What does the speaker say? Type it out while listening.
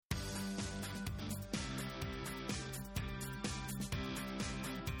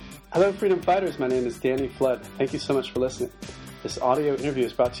Hello, Freedom Fighters. My name is Danny Flood. Thank you so much for listening. This audio interview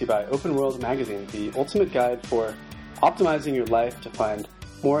is brought to you by Open World Magazine, the ultimate guide for optimizing your life to find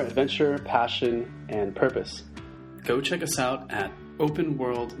more adventure, passion, and purpose. Go check us out at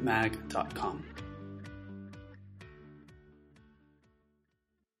openworldmag.com.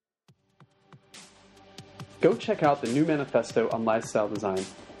 Go check out the new manifesto on lifestyle design,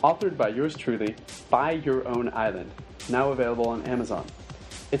 authored by yours truly, Buy Your Own Island, now available on Amazon.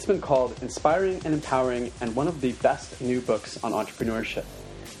 It's been called inspiring and empowering and one of the best new books on entrepreneurship.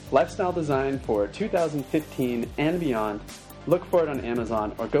 Lifestyle design for 2015 and beyond. Look for it on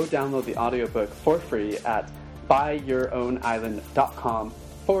Amazon or go download the audiobook for free at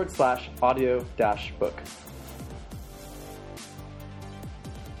buyyouronisland.com/audio-book.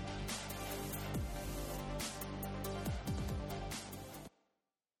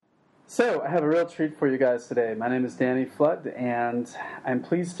 So, I have a real treat for you guys today. My name is Danny Flood, and I'm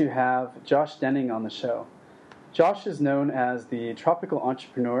pleased to have Josh Denning on the show. Josh is known as the Tropical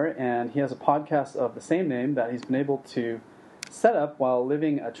Entrepreneur, and he has a podcast of the same name that he's been able to set up while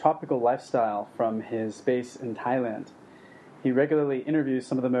living a tropical lifestyle from his base in Thailand. He regularly interviews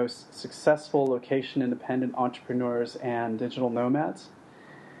some of the most successful location-independent entrepreneurs and digital nomads.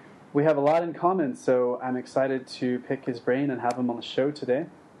 We have a lot in common, so I'm excited to pick his brain and have him on the show today.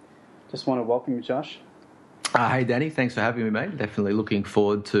 Just want to welcome you, Josh. Hey, Danny. Thanks for having me, mate. Definitely looking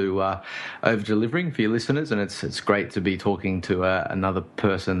forward to over-delivering for your listeners, and it's great to be talking to another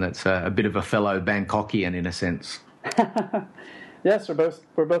person that's a bit of a fellow Bangkokian in a sense. Yes, we're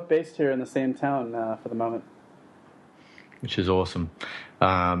both based here in the same town for the moment. Which is awesome.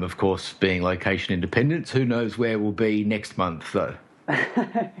 Of course, being location independent, who knows where we'll be next month, though.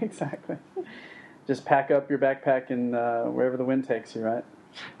 Exactly. Just pack up your backpack and wherever the wind takes you, right?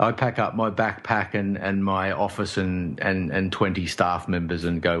 I pack up my backpack and my office and 20 staff members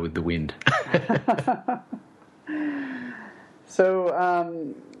and go with the wind.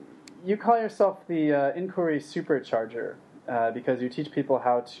 So you call yourself the Inquiry Supercharger because you teach people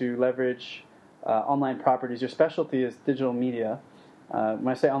how to leverage online properties. Your specialty is digital media. When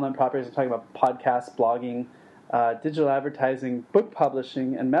I say online properties, I'm talking about podcasts, blogging, digital advertising, book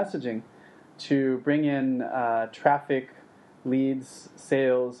publishing, and messaging to bring in traffic, leads,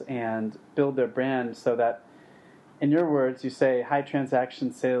 sales, and build their brand so that, in your words, you say high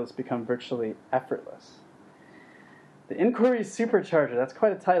transaction sales become virtually effortless. The Inquiry Supercharger, that's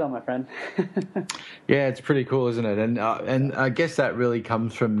quite a title, my friend. Yeah, it's pretty cool, isn't it? And I guess that really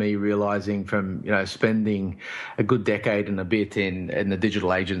comes from me realizing from, spending a good decade and a bit in the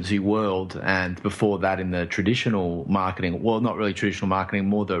digital agency world, and before that in the traditional marketing, well, not really traditional marketing,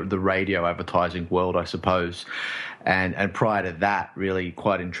 more the radio advertising world, I suppose. And prior to that, really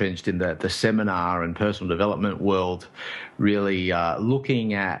quite entrenched in the seminar and personal development world, really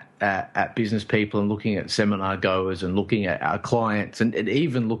looking at business people and looking at seminar goers and looking at our clients and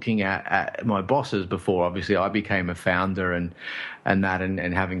even looking at my bosses before. Obviously, I became a founder and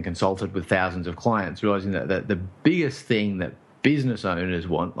having consulted with thousands of clients, realizing that the biggest thing that business owners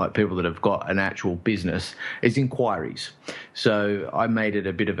want, like people that have got an actual business, is inquiries. So I made it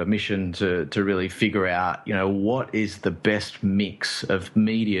a bit of a mission to really figure out, what is the best mix of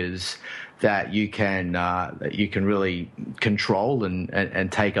medias that you can really control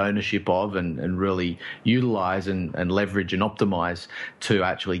and take ownership of and really utilize and leverage and optimize to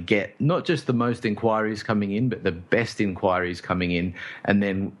actually get not just the most inquiries coming in, but the best inquiries coming in, and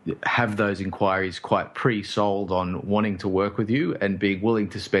then have those inquiries quite pre-sold on wanting to work with you and being willing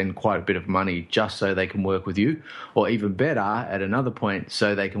to spend quite a bit of money just so they can work with you, or even better, at another point,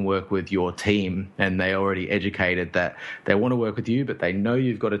 so they can work with your team, and they already educated that they want to work with you, but they know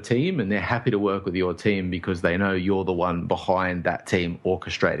you've got a team and they're happy to work with your team because they know you're the one behind that team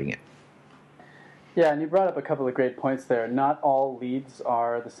orchestrating it. Yeah, and you brought up a couple of great points there. Not all leads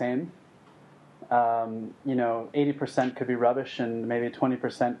are the same. 80% could be rubbish and maybe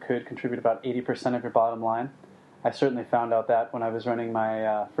 20% could contribute about 80% of your bottom line. I certainly found out that when I was running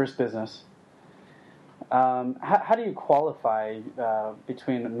my first business. How do you qualify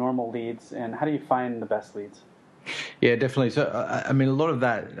between normal leads, and how do you find the best leads? Yeah, definitely. So, a lot of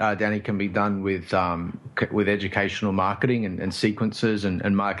that, Danny, can be done with educational marketing and sequences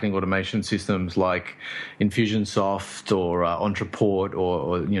and marketing automation systems like Infusionsoft or Ontraport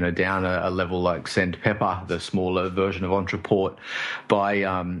or down a level like SendPepper, the smaller version of Ontraport, by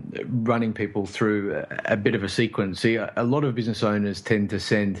running people through a bit of a sequence. See, a lot of business owners tend to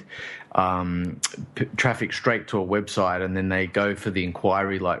send traffic straight to a website and then they go for the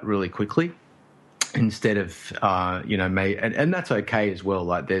inquiry like really quickly. instead of and that's okay as well.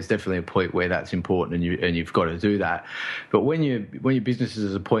 Like there's definitely a point where that's important and you've got to do that. But when your business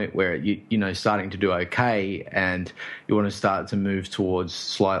is at a point where you starting to do okay and you want to start to move towards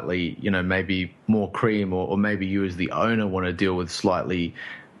slightly maybe more cream, or maybe you as the owner want to deal with slightly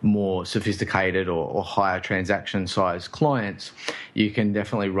more sophisticated or higher transaction size clients, you can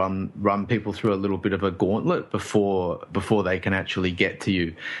definitely run people through a little bit of a gauntlet before they can actually get to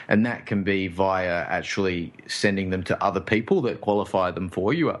you. And that can be via actually sending them to other people that qualify them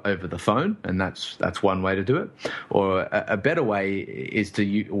for you over the phone, and that's one way to do it. Or a better way is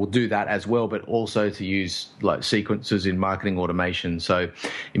we'll do that as well, but also to use like sequences in marketing automation. So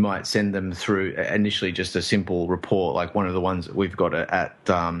you might send them through initially just a simple report, like one of the ones that we've got at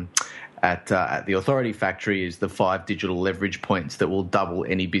the Authority Factory is the 5 digital leverage points that will double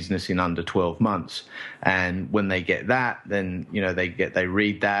any business in under 12 months. And when they get that, then they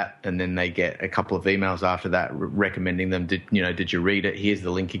read that, and then they get a couple of emails after that recommending them. Did you read it? Here's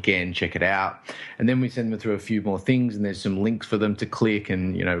the link again. Check it out. And then we send them through a few more things, and there's some links for them to click,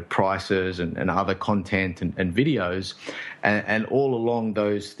 and prices and other content and videos. And all along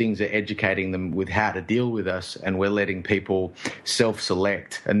those things are educating them with how to deal with us, and we're letting people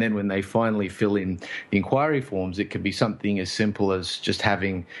self-select. And then when they finally fill in the inquiry forms, it could be something as simple as just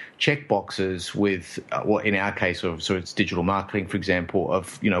having check boxes with what in our case, so it's digital marketing, for example,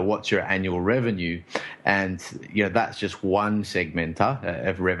 of what's your annual revenue, and that's just one segmenter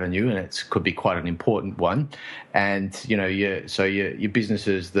of revenue, and it could be quite an important one. And your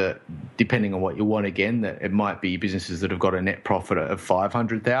businesses that, depending on what you want, again, that it might be businesses that have got a net profit of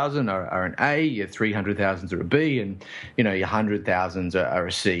 500,000 are an A, your 300,000s are a B, and your 100,000s are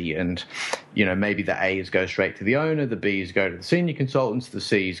a C. And maybe the A's go straight to the owner, the B's go to the senior consultants, the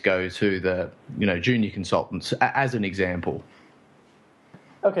C's go to the junior consultants, as an example.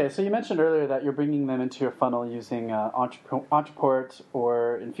 Okay, so you mentioned earlier that you're bringing them into your funnel using Entreport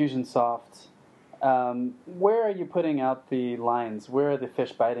or Infusionsoft. Where are you putting out the lines? Where are the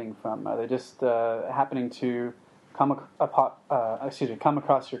fish biting from? Are they just happening to come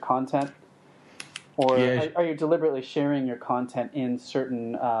across your content, or are you deliberately sharing your content in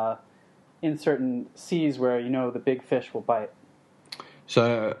certain seas where the big fish will bite?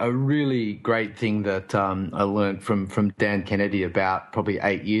 So a really great thing that I learned from Dan Kennedy about probably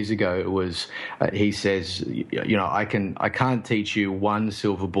 8 years ago was he says, I can't teach you one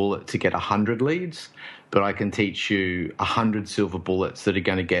silver bullet to get 100 leads, but I can teach you 100 silver bullets that are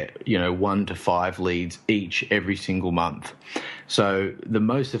going to get 1 to 5 leads each every single month. So the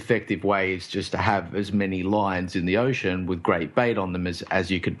most effective way is just to have as many lines in the ocean with great bait on them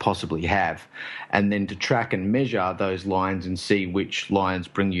as you could possibly have, and then to track and measure those lines and see which lines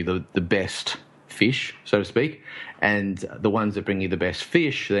bring you the best fish, so to speak. And the ones that bring you the best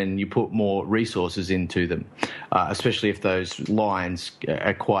fish, then you put more resources into them, especially if those lines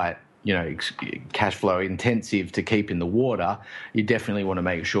are quite cash flow intensive to keep in the water. You definitely want to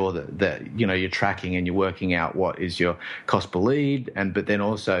make sure that you're tracking and you're working out what is your cost per lead, but then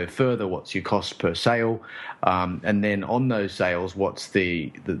also further what's your cost per sale, and then on those sales what's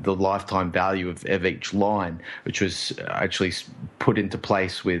the lifetime value of each line, which was actually put into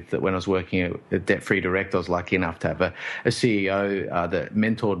place with when I was working at Debt Free Direct. I was lucky enough to have a CEO that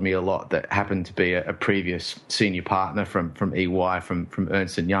mentored me a lot, that happened to be a previous senior partner from EY, from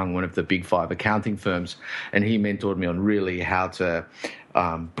Ernst & Young, one of the big 5 accounting firms, and he mentored me on really how to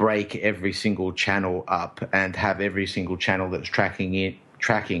break every single channel up and have every single channel that's tracking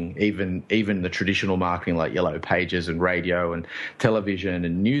even the traditional marketing like Yellow Pages and radio and television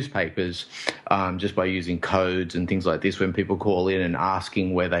and newspapers, just by using codes and things like this when people call in and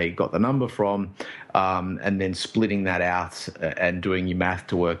asking where they got the number from, and then splitting that out and doing your math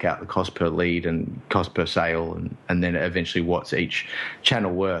to work out the cost per lead and cost per sale, and then eventually what's each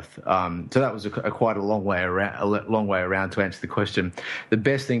channel worth. So that was quite a long way around to answer the question. The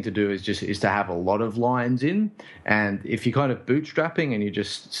best thing to do is to have a lot of lines in, and if you're kind of bootstrapping and you're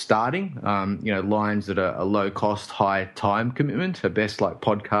just starting, lines that are a low cost, high time commitment are best, like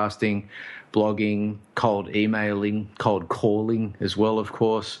podcasting, blogging, cold emailing, cold calling as well, of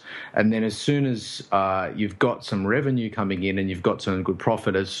course. And then as soon as you've got some revenue coming in and you've got some good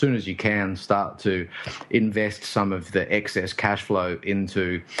profit, as soon as you can, start to invest some of the excess cash flow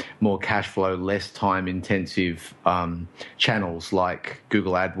into more cash flow, less time intensive channels like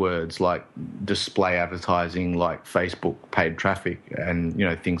Google AdWords, like display advertising, like Facebook paid traffic, and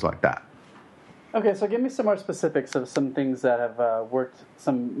things like that. Okay, so give me some more specifics of some things that have worked,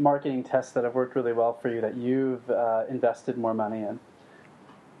 some marketing tests that have worked really well for you that you've invested more money in.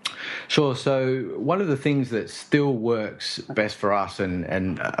 Sure. So one of the things that still works best for us,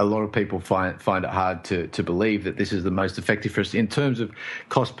 and a lot of people find it hard to believe that this is the most effective for us in terms of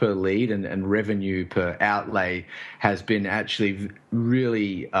cost per lead and revenue per outlay, has been actually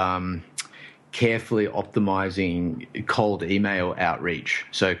really carefully optimizing cold email outreach.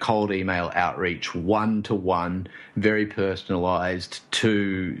 So cold email outreach, one-to-one, very personalized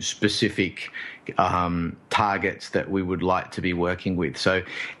to specific targets that we would like to be working with. So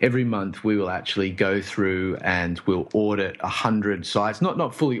every month we will actually go through and we'll audit 100 sites,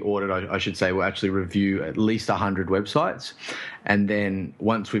 not fully audit, I should say. We'll actually review at least 100 websites. And then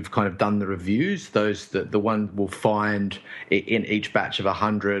once we've kind of done the reviews, the one we'll find in each batch of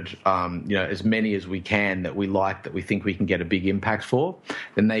 100, as many as we can that we like, that we think we can get a big impact for,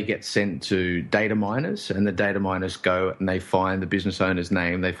 then they get sent to data miners, and the data miners go and they find the business owner's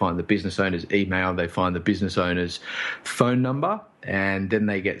name, they find the business owner's email, they find the business owner's phone number, and then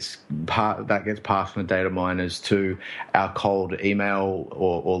that gets passed from the data miners to our cold email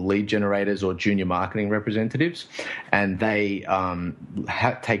or lead generators or junior marketing representatives, and they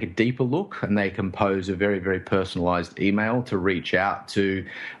take a deeper look and they compose a very, very personalized email to reach out to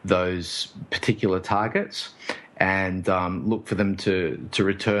those particular targets and look for them to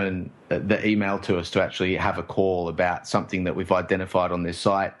return the email to us to actually have a call about something that we've identified on this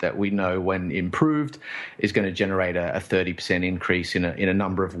site that we know, when improved, is going to generate a 30% increase in a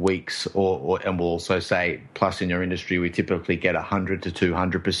number of weeks, and we'll also say, plus in your industry, we typically get 100 to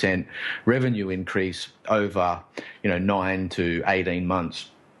 200% revenue increase over 9 to 18 months.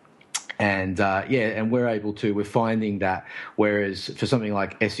 And we're finding that whereas for something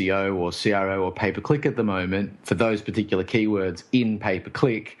like SEO or CRO or pay-per-click at the moment, for those particular keywords in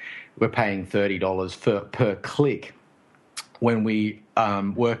pay-per-click, we're paying $30 per click. When we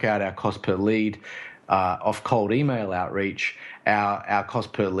work out our cost per lead off cold email outreach, our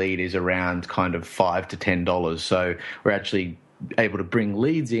cost per lead is around kind of $5 to $10. So we're actually able to bring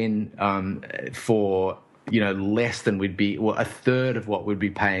leads in for less than a third of what we'd be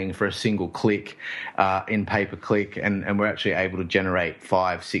paying for a single click in pay-per-click, and we're actually able to generate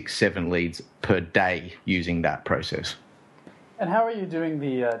 5, 6, 7 leads per day using that process. And how are you doing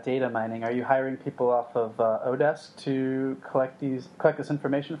the data mining? Are you hiring people off of Odesk to collect this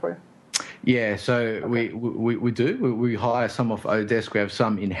information for you? Yeah, so okay. we do. We hire some off Odesk. We have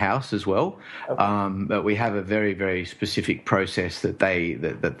some in-house as well. Okay. But we have a very, very specific process that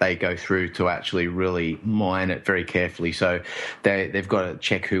they go through to actually really mine it very carefully. So they've got to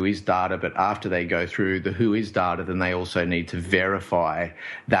check who is data, but after they go through the who is data, then they also need to verify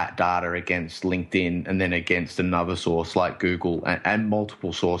that data against LinkedIn and then against another source like Google and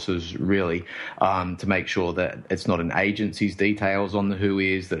multiple sources, really, to make sure that it's not an agency's details on the who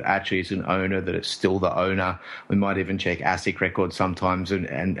is, that actually it's an owner, that it's still the owner. We might even check ASIC records sometimes,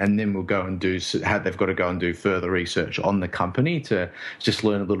 and then we'll go and they've got to go and do further research on the company to just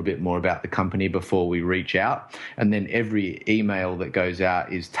learn a little bit more about the company before we reach out. And then every email that goes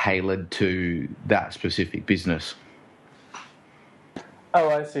out is tailored to that specific business. Oh,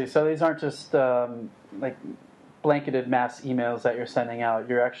 I see. So these aren't just like blanketed mass emails that you're sending out.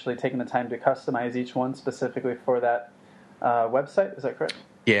 You're actually taking the time to customize each one specifically for that website. Is that correct?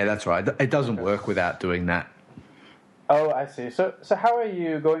 Yeah, that's right. It doesn't work without doing that. Oh, I see. So how are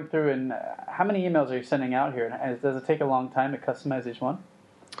you going through, and how many emails are you sending out here? And does it take a long time to customize each one?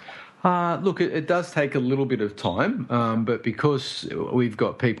 Look, it does take a little bit of time, but because we've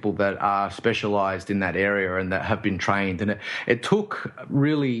got people that are specialised in that area and that have been trained, and it took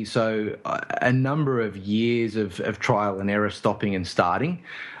really a number of years of trial and error, stopping and starting,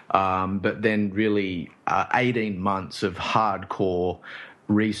 but then really 18 months of hardcore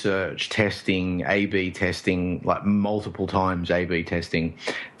research, testing, A/B testing, like multiple times A/B testing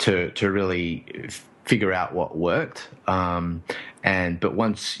to really figure out what worked. But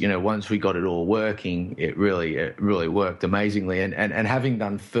once we got it all working, it really worked amazingly. And having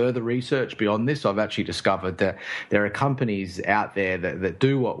done further research beyond this, I've actually discovered that there are companies out there that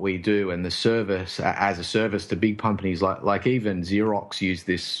do what we do, and the service as a service to big companies like even Xerox use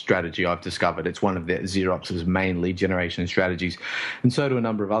this strategy. I've discovered it's one of Xerox's main lead generation strategies, and so do a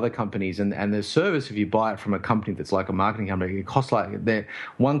number of other companies. And the service, if you buy it from a company that's like a marketing company, it costs like that.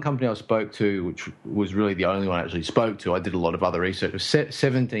 One company I spoke to, which was really the only one I actually spoke to, I did a lot of other research.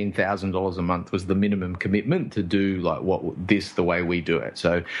 $17,000 a month was the minimum commitment to do the way we do it.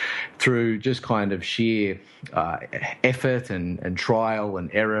 So through just kind of sheer effort and trial and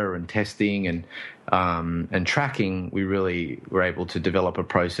error and testing and and tracking, we really were able to develop a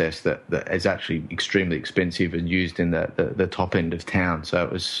process that is actually extremely expensive and used in the top end of town. So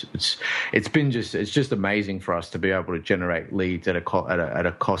it's just amazing for us to be able to generate leads at a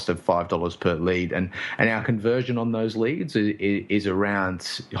cost of $5 per lead, and our conversion on those leads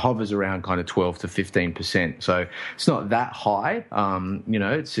hovers around kind of 12 to 15%. So it's not that high.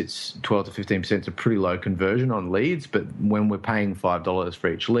 It's 12 to 15%. It's a pretty low conversion on leads, but when we're paying $5 for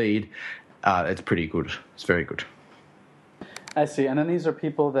each lead, it's pretty good. It's very good. I see. And then these are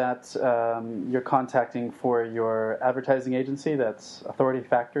people that you're contacting for your advertising agency. That's Authority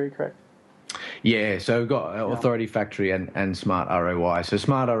Factory, correct? Yeah, so we've got Authority Factory and Smart ROI. So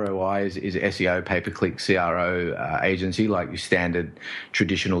Smart ROI is SEO, pay-per-click, CRO agency, like your standard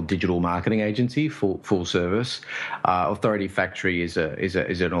traditional digital marketing agency, full service. Authority Factory is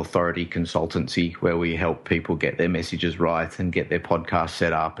an authority consultancy where we help people get their messages right and get their podcast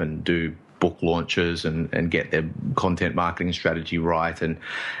set up and do book launches and get their content marketing strategy right and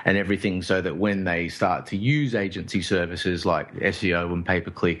everything, so that when they start to use agency services like SEO and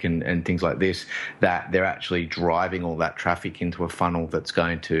pay-per-click and things like this, that they're actually driving all that traffic into a funnel that's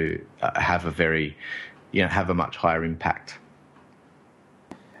going to have a much higher impact.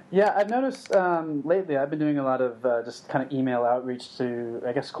 Yeah, I've noticed lately I've been doing a lot of just kind of email outreach to,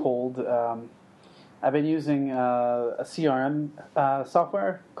 I guess, cold. I've been using a CRM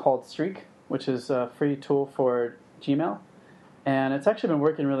software called Streak, which is a free tool for Gmail. And it's actually been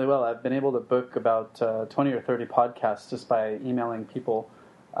working really well. I've been able to book about 20 or 30 podcasts just by emailing people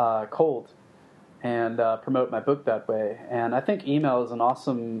cold and promote my book that way. And I think email is an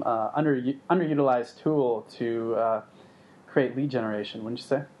awesome underutilized tool to create lead generation, wouldn't you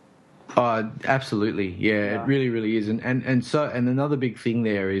say? Absolutely, yeah, it really, really is, and another big thing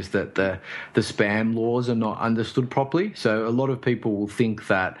there is that the spam laws are not understood properly. So a lot of people will think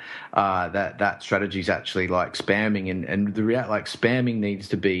that that strategy is actually like spamming, and spamming needs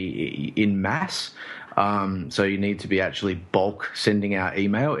to be in mass. So you need to be actually bulk sending out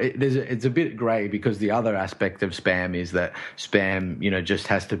email. It's a bit grey, because the other aspect of spam is that spam, just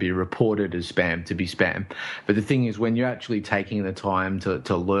has to be reported as spam to be spam. But the thing is, when you're actually taking the time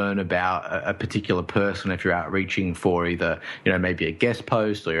to learn about a particular person, if you're outreaching for either, maybe a guest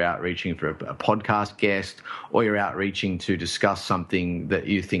post, or you're outreaching for a podcast guest, or you're outreaching to discuss something that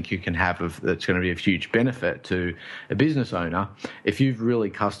you think you can have that's going to be of huge benefit to a business owner, if you've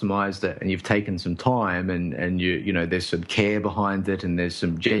really customized it and you've taken some time and you there's some care behind it and there's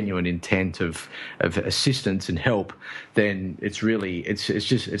some genuine intent of assistance and help, then it's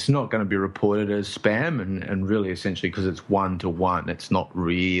not going to be reported as spam, and really essentially because it's one-to-one, it's not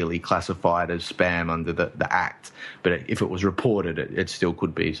really classified as spam under the Act. But if it was reported, it still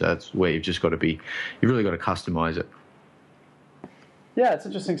could be. So that's where you've really got to customize it. Yeah, it's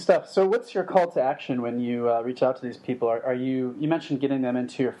interesting stuff. So what's your call to action when you reach out to these people? Are you mentioned getting them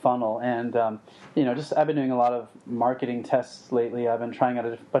into your funnel, and I've been doing a lot of marketing tests lately. I've been trying out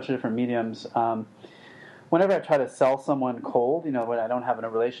a bunch of different mediums. Whenever I try to sell someone cold, when I don't have a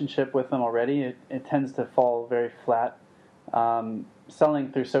relationship with them already, it tends to fall very flat.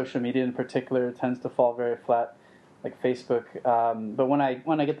 Selling through social media in particular tends to fall very flat, like Facebook. But when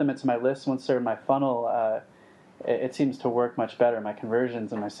I get them into my list, once they're in my funnel, it seems to work much better. My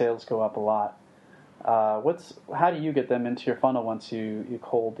conversions and my sales go up a lot. How do you get them into your funnel once you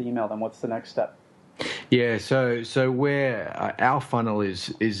cold email them? What's the next step? Yeah, so where our funnel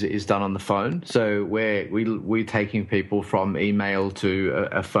is done on the phone. So we're taking people from email to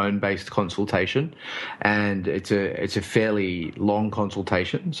a phone-based consultation, and it's a fairly long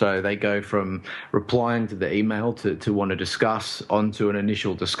consultation. So they go from replying to the email to want to discuss onto an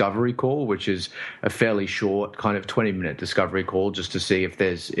initial discovery call, which is a fairly short kind of 20-minute discovery call, just to see if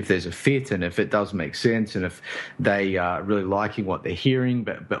there's a fit and if it does make sense, and if they are really liking what they're hearing,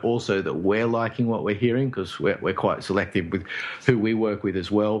 but also that we're liking what we're hearing, because we're quite selective with who we work with as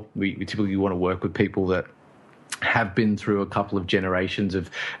well. We typically want to work with people that have been through a couple of generations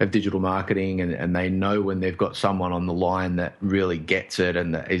of digital marketing, and they know when they've got someone on the line that really gets it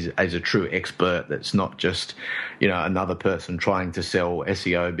and that is a true expert, that's not just another person trying to sell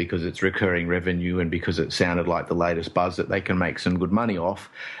SEO because it's recurring revenue and because it sounded like the latest buzz that they can make some good money off.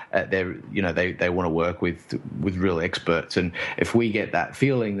 They want to work with real experts, and if we get that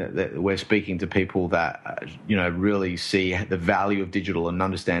feeling that we're speaking to people that really see the value of digital and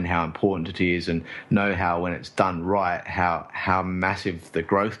understand how important it is, and know how, when it's done right, how massive the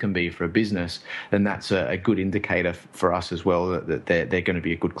growth can be for a business, then that's a good indicator for us as well that they're going to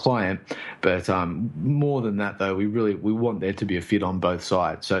be a good client. But more than that, though, we want there to be a fit on both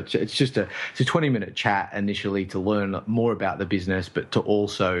sides. So it's a 20-minute chat initially to learn more about the business, but to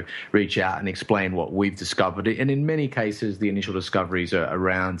also So reach out and explain what we've discovered. And in many cases, the initial discoveries are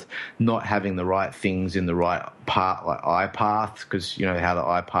around not having the right things in the right path, like iPath, because you know how the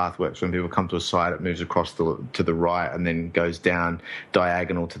iPath works. When people come to a site, it moves across to the right and then goes down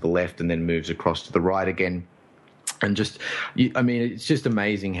diagonal to the left and then moves across to the right again. And it's just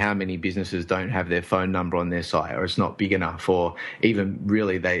amazing how many businesses don't have their phone number on their site, or it's not big enough, or even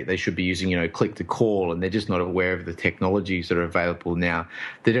really they should be using, click to call, and they're just not aware of the technologies that are available now.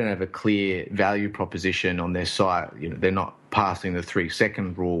 They don't have a clear value proposition on their site. They're not passing the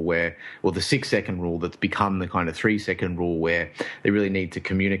 3-second rule or the 6-second rule that's become the kind of 3-second rule where they really need to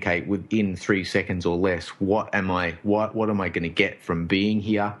communicate within 3 seconds or less. What am I going to get from being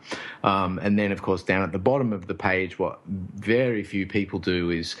here? And then, of course, down at the bottom of the page, what very few people do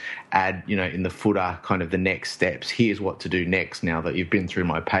is add, in the footer, kind of the next steps. Here's what to do next now that you've been through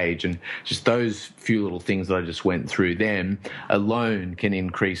my page. And just those few little things that I just went through, them alone can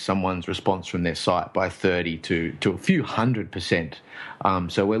increase someone's response from their site by 30 to a few 100%.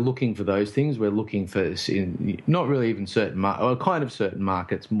 So we're looking for those things. We're looking for not really even certain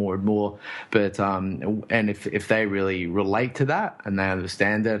markets more and more, but and if they really relate to that and they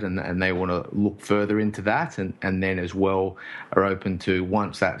understand it and they want to look further into that and then as well are open to,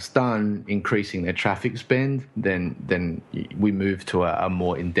 once that's done, increasing their traffic spend, then we move to a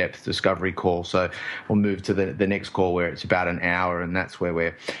more in-depth discovery call. So we'll move to the next call where it's about an hour, and that's where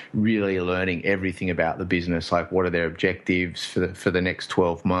we're really learning everything about the business, like what are their objectives for the next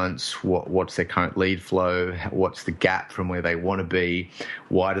 12 months, what's their current lead flow, what's the gap from where they want to be,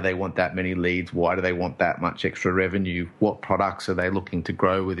 why do they want that many leads, why do they want that much extra revenue, what products are they looking to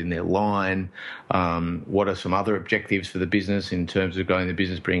grow within their line, what are some other objectives for the business in terms of growing the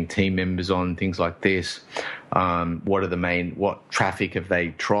business, bringing team members on, things like this. What traffic have they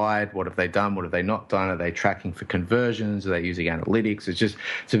tried, what have they done, what have they not done, are they tracking for conversions, are they using analytics?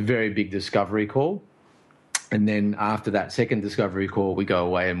 It's a very big discovery call. And then after that second discovery call, we go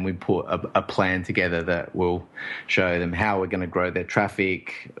away and we put a plan together that will show them how we're going to grow their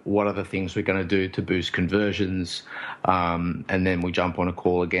traffic, what are the things we're going to do to boost conversions, and then we jump on a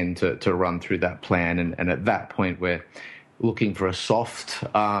call again to run through that plan. And at that point, we're looking for a soft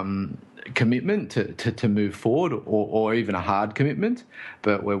commitment to move forward, or even a hard commitment,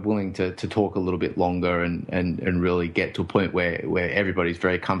 but we're willing to talk a little bit longer and really get to a point where everybody's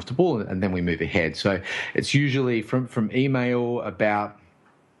very comfortable, and then we move ahead. So it's usually from email, about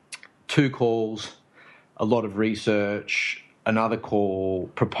 2 calls, a lot of research, another call,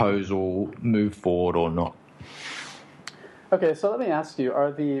 proposal, move forward or not. Okay, so let me ask you,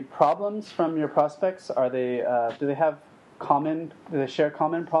 are the problems from your prospects, do they share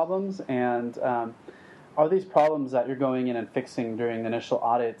common problems, and are these problems that you're going in and fixing during the initial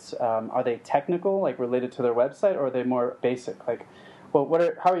audits, are they technical, like related to their website, or are they more basic? Like, well,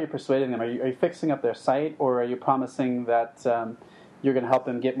 how are you persuading them? Are you fixing up their site, or are you promising that you're going to help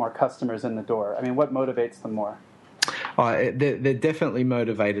them get more customers in the door? I mean, what motivates them more? They're definitely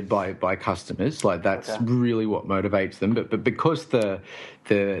motivated by customers. Like that's really what motivates them. But because the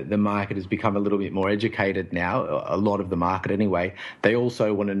market has become a little bit more educated now, a lot of the market anyway, they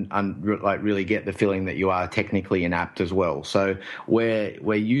also want to really get the feeling that you are technically inept as well. So where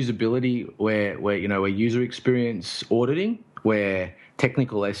usability, where user experience auditing, where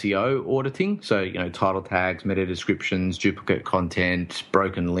technical SEO auditing, so title tags, meta descriptions, duplicate content,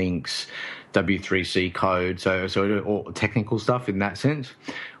 broken links, W3C code, so all technical stuff in that sense,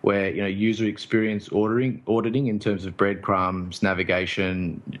 where user experience auditing in terms of breadcrumbs,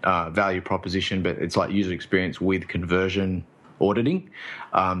 navigation, value proposition, but it's like user experience with conversion auditing.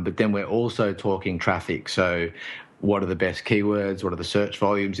 But then we're also talking traffic, so what are the best keywords, what are the search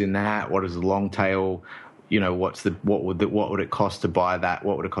volumes in that, what is the long tail, what would it cost to buy that?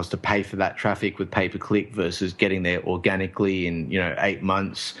 What would it cost to pay for that traffic with pay-per-click versus getting there organically in 8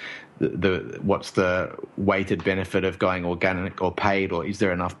 months? What's the weighted benefit of going organic or paid, or is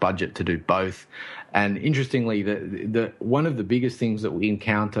there enough budget to do both? And interestingly, the one of the biggest things that we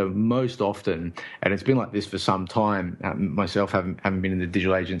encounter most often, and it's been like this for some time. Myself, haven't been in the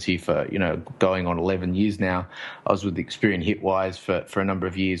digital agency for going on 11 years now. I was with Experian Hitwise for a number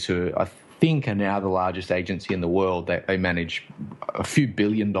of years, who I think are now the largest agency in the world. They manage a few $1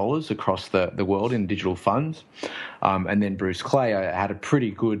 billion across the world in digital funds. And then Bruce Clay had a pretty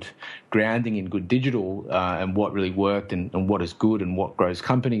good grounding in good digital and what really worked and what is good and what grows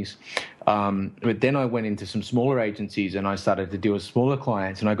companies. But then I went into some smaller agencies and I started to deal with smaller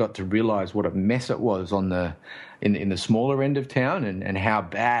clients, and I got to realize what a mess it was on the in the smaller end of town, and how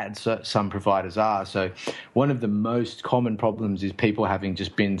bad some providers are. So one of the most common problems is people having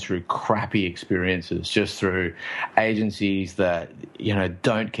just been through crappy experiences, just through agencies that,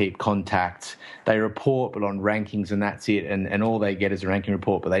 don't keep contact. They report, but on rankings, and that's it. And all they get is a ranking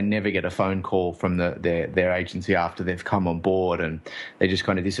report, but they never get a phone call from their agency after they've come on board, and they just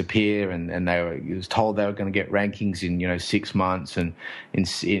kind of disappear. And they was told they were going to get rankings in 6 months, and in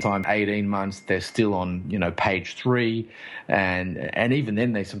time 18 months they're still on page 3, and even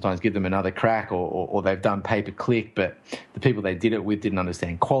then they sometimes give them another crack, or they've done pay per click, but the people they did it with didn't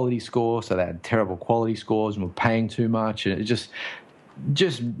understand quality score, so they had terrible quality scores and were paying too much, and it just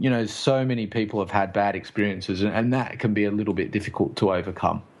so many people have had bad experiences, and that can be a little bit difficult to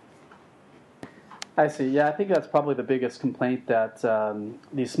overcome. I see. Yeah, I think that's probably the biggest complaint that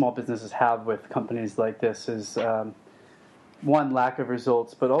these small businesses have with companies like this is one, lack of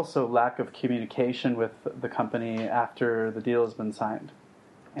results, but also lack of communication with the company after the deal has been signed.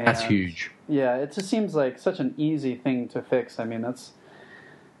 And that's huge. Yeah, it just seems like such an easy thing to fix. I mean, that's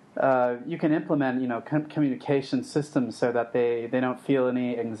you can implement, communication systems so that they don't feel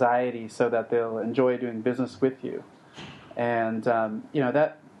any anxiety, so that they'll enjoy doing business with you. And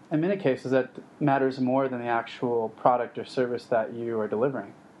that in many cases that matters more than the actual product or service that you are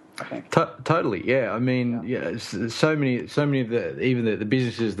delivering, I think. Totally, yeah. I mean, so many of the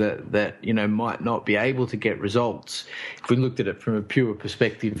businesses that might not be able to get results. If we looked at it from a pure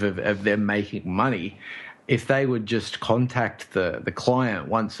perspective of them making money, if they would just contact the client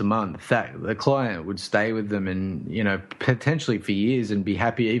once a month, that the client would stay with them and potentially for years and be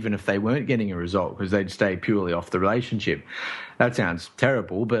happy even if they weren't getting a result, because they'd stay purely off the relationship. That sounds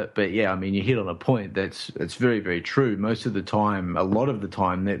terrible, but yeah, I mean, you hit on a point that's very, very true. Most of the time, a lot of the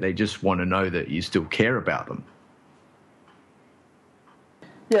time, they just want to know that you still care about them.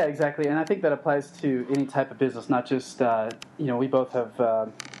 Yeah, exactly, and I think that applies to any type of business, not just we both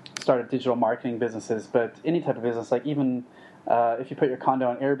have started digital marketing businesses, but any type of business, like even if you put your condo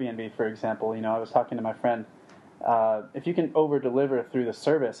on Airbnb, for example. I was talking to my friend. If you can over deliver through the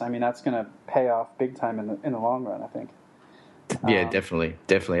service, I mean, that's going to pay off big time in the long run, I think. Yeah, definitely.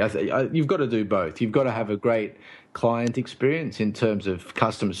 You've got to do both. You've got to have a great client experience in terms of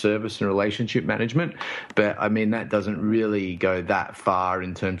customer service and relationship management, but I mean that doesn't really go that far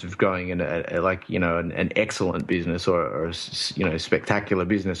in terms of growing an excellent business or a spectacular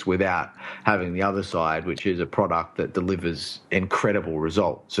business without having the other side, which is a product that delivers incredible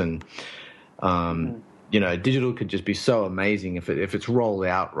results. And digital could just be so amazing if it's rolled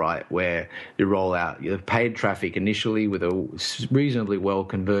out right, where you roll out your paid traffic initially with a reasonably well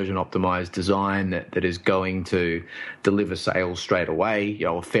conversion optimized design that is going to deliver sales straight away,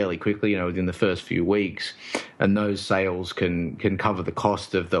 or fairly quickly, within the first few weeks. And those sales can cover the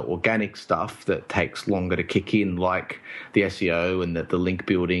cost of the organic stuff that takes longer to kick in, like the SEO and the link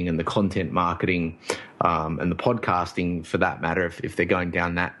building and the content marketing, and the podcasting, for that matter, if they're going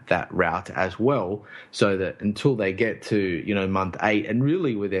down that route as well, so that until they get to month 8, and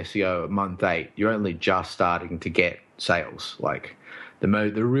really with SEO at month 8, you're only just starting to get sales. Like the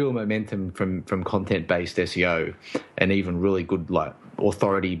real momentum from content-based SEO, and even really good like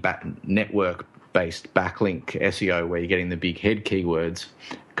authority network-based backlink SEO, where you're getting the big head keywords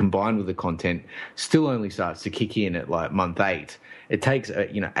combined with the content, still only starts to kick in at like month 8. It takes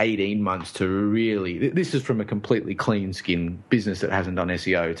 18 months to really. This is from a completely clean skin business that hasn't done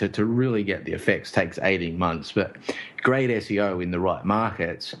SEO to really get the effects. Takes 18 months, but great SEO in the right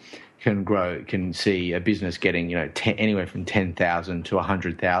markets can see a business getting anywhere from 10,000 to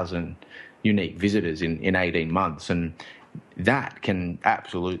 100,000 unique visitors in 18 months, and that can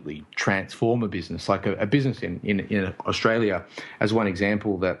absolutely transform a business. Like a business in Australia, as one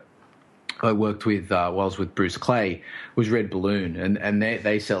example that I worked with while I was with Bruce Clay, was Red Balloon, and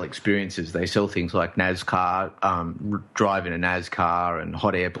they sell experiences. They sell things like NASCAR, driving a NASCAR, and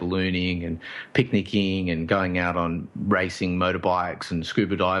hot air ballooning, and picnicking, and going out on racing motorbikes, and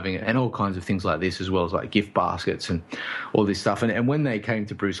scuba diving, and all kinds of things like this, as well as like gift baskets and all this stuff. And when they came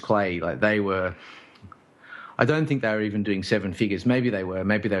to Bruce Clay, like they were, I don't think they were even doing 7 figures. Maybe they were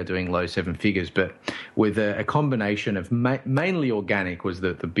doing low 7 figures, but with a combination of mainly organic was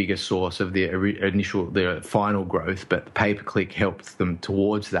the biggest source of their final growth, but the pay-per-click helped them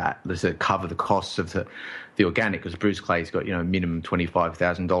towards that to cover the costs of the the organic, because Bruce Clay's got, minimum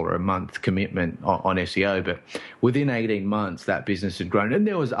 $25,000 a month commitment on SEO. But within 18 months, that business had grown. And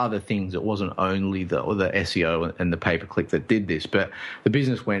there was other things. It wasn't only the SEO and the pay-per-click that did this, but the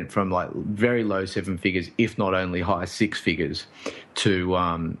business went from like very low seven figures, if not only high six figures, to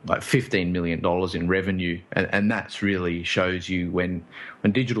like $15 million in revenue. And that's really shows you when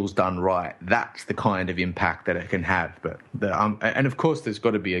digital's done right, that's the kind of impact that it can have. But and of course, there's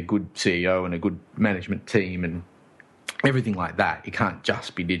got to be a good CEO and a good management team and everything like that. It can't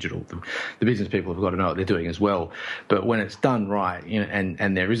just be digital. The business people have got to know what they're doing as well. But when it's done right,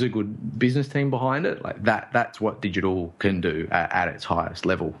 and there is a good business team behind it, like that's what digital can do at its highest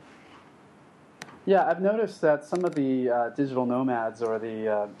level. Yeah, I've noticed that some of the digital nomads or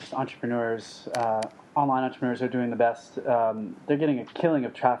the entrepreneurs, online entrepreneurs who are doing the best, they're getting a killing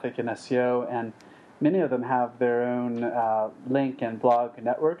of traffic in SEO, and many of them have their own link and blog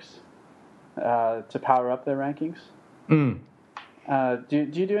networks to power up their rankings. Do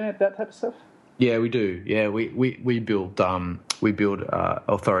you do any of that type of stuff? Yeah, we do. Yeah, we build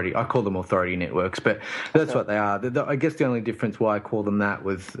authority. I call them authority networks, but that's what they are. I guess the only difference why I call them that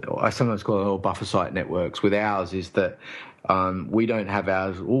I sometimes call them buffer site networks. With ours is that we don't have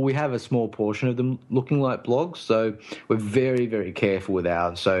ours. Well, we have a small portion of them looking like blogs, so we're very, very careful with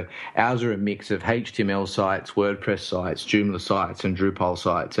ours. So ours are a mix of HTML sites, WordPress sites, Joomla sites, and Drupal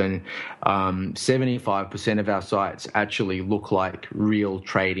sites, and 75% of our sites actually look like real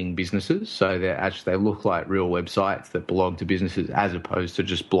trading businesses. So they look like real websites that belong to businesses as opposed to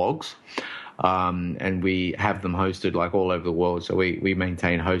just blogs. And we have them hosted like all over the world. So we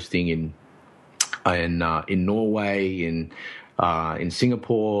maintain hosting in Norway, in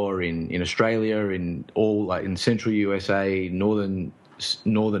Singapore, in Australia, in central USA, northern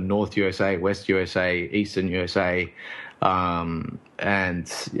North USA, West USA, Eastern USA, and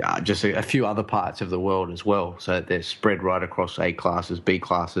just a few other parts of the world as well. So they're spread right across A classes, B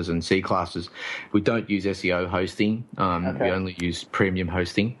classes, and C classes. We don't use SEO hosting. We only use premium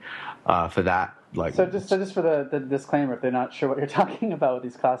hosting for that. So just for the disclaimer, if they're not sure what you're talking about with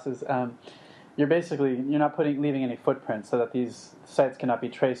these classes, you're not leaving any footprint so that these sites cannot be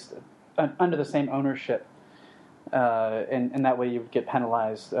traced under the same ownership, and that way you get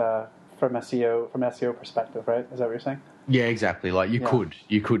penalized from SEO perspective, right? Is that what you're saying? Yeah, exactly. Like you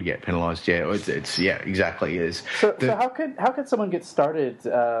could get penalized. Yeah, it's exactly is. So how could someone get started?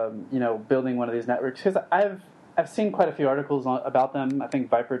 Building one of these networks, because I've seen quite a few articles about them. I think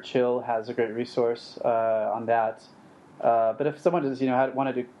Viper Chill has a great resource on that. But if someone just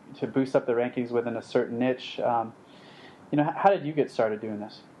wanted to boost up the rankings within a certain niche, how did you get started doing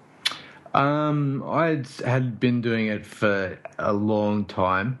this? I had been doing it for a long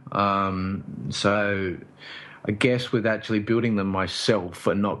time. So I guess with actually building them myself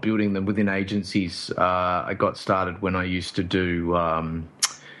and not building them within agencies, I got started when I used to do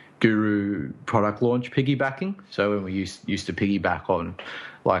Guru product launch piggybacking. So when we used to piggyback on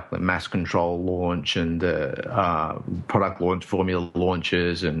like the mass control launch and the product launch formula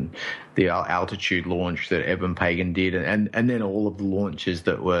launches and the altitude launch that Eben Pagan did, and then all of the launches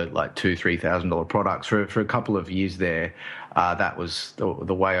that were like $2,000-$3,000 products for a couple of years there. That was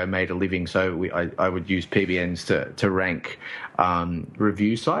the way I made a living. So I would use PBNs to rank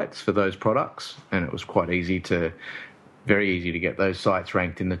review sites for those products, and it was quite very easy to get those sites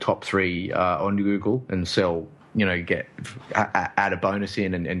ranked in the top 3 on Google and sell. Add a bonus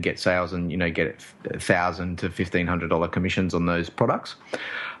in and get sales and, get $1,000 to $1,500 commissions on those products.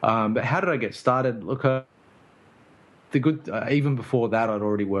 But how did I get started? Look, even before that, I'd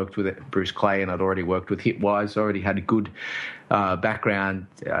already worked with Bruce Clay and I'd already worked with Hitwise. I already had a good background,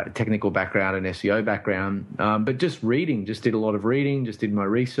 technical background and SEO background. But just did a lot of reading, just did my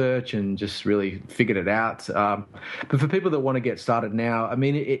research and just really figured it out. But for people that want to get started now, I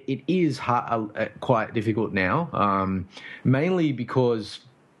mean, it is quite difficult now, mainly because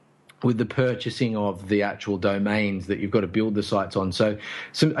with the purchasing of the actual domains that you've got to build the sites on. So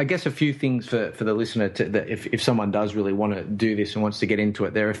I guess a few things for the listener that if someone does really want to do this and wants to get into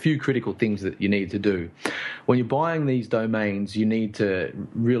it, there are a few critical things that you need to do. When you're buying these domains, you need to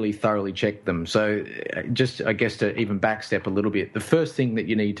really thoroughly check them. So just, I guess, to even backstep a little bit, the first thing that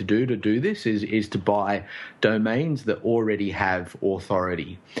you need to do this is to buy domains that already have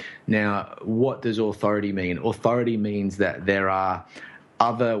authority. Now, what does authority mean? Authority means that there are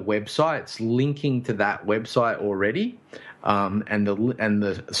other websites linking to that website already, and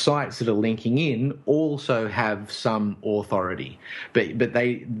the sites that are linking in also have some authority, but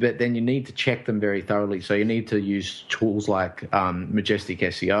then you need to check them very thoroughly. So you need to use tools like Majestic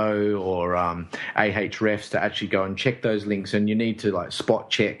SEO or Ahrefs to actually go and check those links, and you need to like spot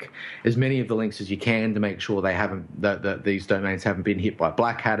check as many of the links as you can to make sure they haven't that these domains haven't been hit by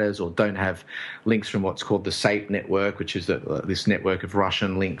black hatters or don't have links from what's called the SAPE network, which is this network of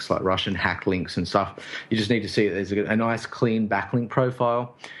Russian links, like Russian hack links and stuff. You just need to see that there's a nice clean backlink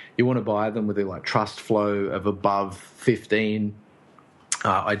profile. You want to buy them with a like trust flow of above 15,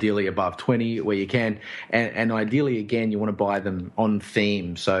 ideally above 20 where you can, and ideally again you want to buy them on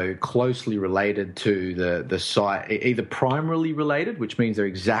theme, so closely related to the site, either primarily related, which means they're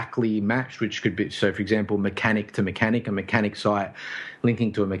exactly matched, which could be, so for example, mechanic to mechanic, a mechanic site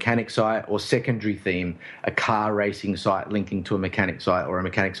linking to a mechanic site, or secondary theme, a car racing site linking to a mechanic site, or a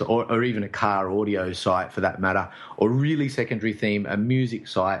mechanic site, or even a car audio site for that matter, or really secondary theme, a music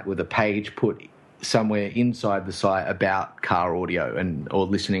site with a page put somewhere inside the site about car audio or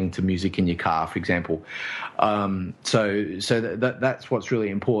listening to music in your car, for example. So that's what's really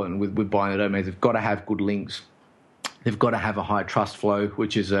important with buying the domains. They've got to have good links. They've got to have a high trust flow,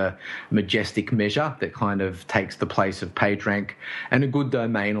 which is a majestic measure that kind of takes the place of PageRank, and a good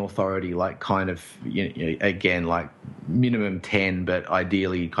domain authority, like kind of, again, like minimum 10, but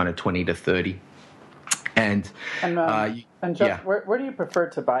ideally kind of 20 to 30. And Jeff, where do you prefer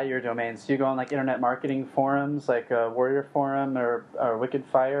to buy your domains? Do you go on like internet marketing forums, like Warrior Forum or Wicked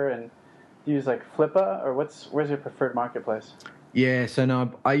Fire, and use like Flippa, or where's your preferred marketplace? Yeah, so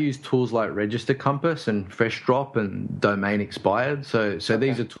no, I use tools like Register Compass and FreshDrop and Domain Expired. So okay.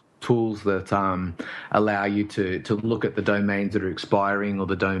 These are tools that allow you to look at the domains that are expiring or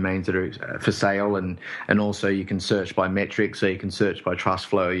the domains that are for sale, and also you can search by metrics, so you can search by trust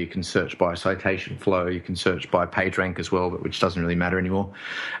flow, you can search by citation flow, you can search by PageRank as well, but which doesn't really matter anymore,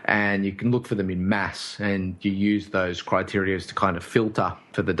 and you can look for them in mass, and you use those criteria to kind of filter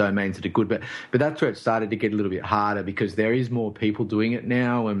for the domains that are good. But that's where it started to get a little bit harder, because there is more people doing it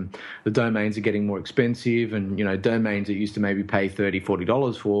now, and the domains are getting more expensive, and domains that used to maybe pay $30,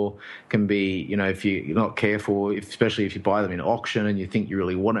 $40 for can be, if you're not careful, especially if you buy them in auction and you think you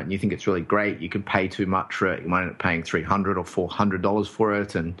really want it and you think it's really great, you can pay too much for it. You might end up paying $300 or $400 for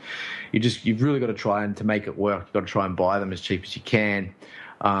it, and you've really got to try and to make it work. You've got to try and buy them as cheap as you can,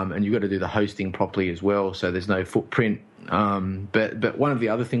 and you've got to do the hosting properly as well, so there's no footprint. But one of the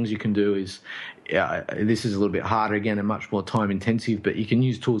other things you can do is, this is a little bit harder again and much more time intensive, but you can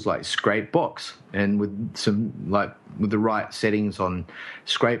use tools like Scrapebox, and with the right settings on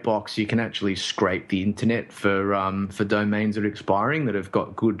Scrapebox, you can actually scrape the internet for domains that are expiring, that have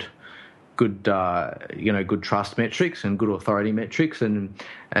got good trust metrics and good authority metrics, and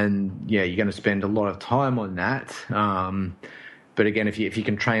yeah, you're going to spend a lot of time on that. But again, if you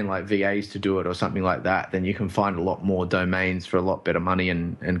can train like VAs to do it or something like that, then you can find a lot more domains for a lot better money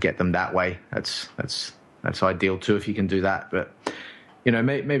and get them that way. That's ideal too if you can do that. But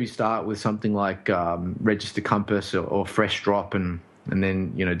maybe start with something like Register Compass or FreshDrop, and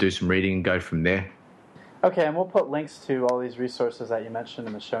then do some reading and go from there. Okay, and we'll put links to all these resources that you mentioned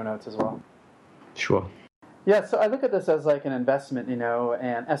in the show notes as well. Sure. Yeah, so I look at this as like an investment, and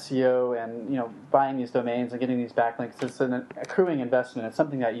SEO, and buying these domains and getting these backlinks. It's an accruing investment. It's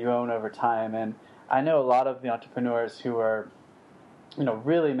something that you own over time, and I know a lot of the entrepreneurs who are,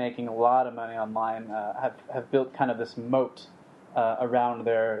 really making a lot of money online have built kind of this moat around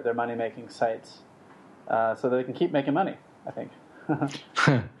their money making sites, so they can keep making money, I think.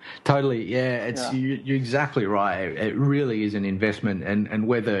 Totally, yeah. You're exactly right. It really is an investment, and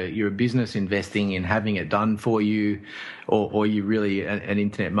whether you're a business investing in having it done for you, or you're really an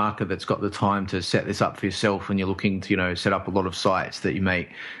internet marketer that's got the time to set this up for yourself, and you're looking to set up a lot of sites that you make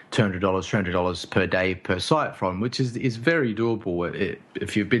 $200 per day per site from, which is very doable.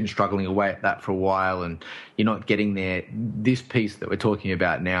 If you've been struggling away at that for a while and you're not getting there, this piece that we're talking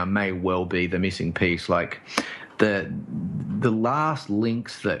about now may well be the missing piece. Like the last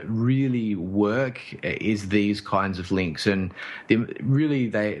links that really work is these kinds of links, and the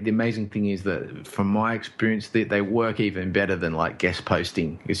amazing thing is that from my experience they work even better than like guest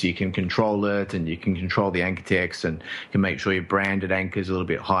posting, because you can control it and you can control the anchor text, and you can make sure your branded anchor is a little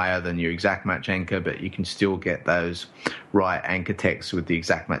bit higher than your exact match anchor, but you can still get those right anchor texts with the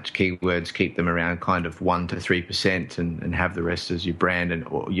exact match keywords, keep them around kind of 1% to 3%, and have the rest as your brand, and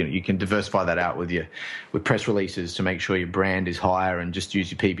you can diversify that out with press releases to make sure your brand is higher, and just use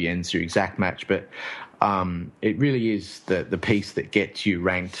your PBNs, your exact match. But it really is the piece that gets you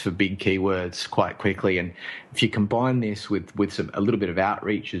ranked for big keywords quite quickly. And if you combine this with a little bit of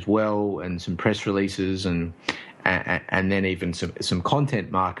outreach as well, and some press releases, and and then even some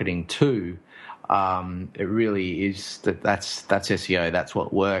content marketing too. It really is that's SEO. That's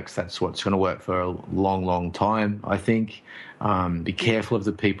what works. That's what's going to work for a long, long time, I think. Be careful of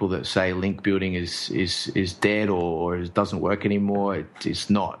the people that say link building is dead or doesn't work anymore. It's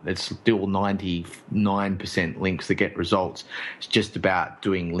not. It's still 99% links that get results. It's just about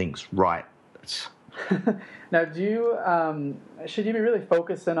doing links right. Now, should you be really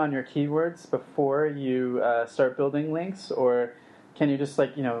focused in on your keywords before you start building links, or can you just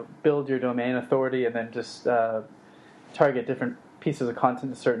build your domain authority and then just target different pieces of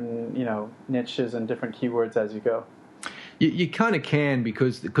content to certain niches and different keywords as you go? You kind of can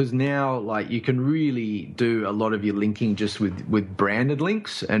because now you can really do a lot of your linking just with branded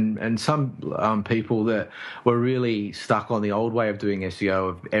links and some people that were really stuck on the old way of doing SEO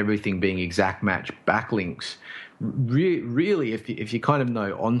of everything being exact match backlinks. Really, if you kind of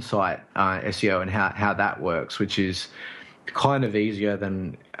know on-site SEO and how that works, which is kind of easier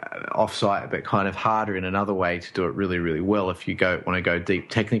than off-site, but kind of harder in another way to do it really, really well if you want to go deep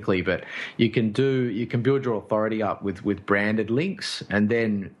technically. But you can build your authority up with branded links, and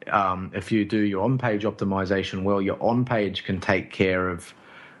then if you do your on-page optimization well, your on-page can take care of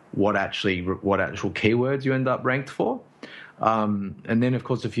what actual keywords you end up ranked for. And then, of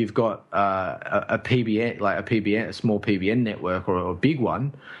course, if you've got a PBN, a small PBN network or a big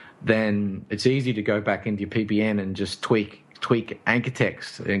one, then it's easy to go back into your PBN and just tweak anchor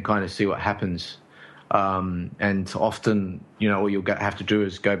text and kind of see what happens. And often, all you'll have to do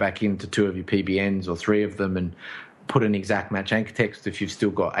is go back into 2 of your PBNs or 3 of them and put an exact match anchor text if you've still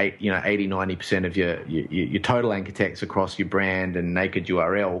got 80-90% of your total anchor text across your brand and naked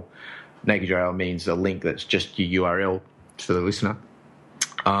URL. Naked URL means a link that's just your URL to the listener.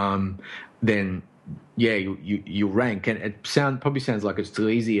 Then you rank, and it probably sounds like it's too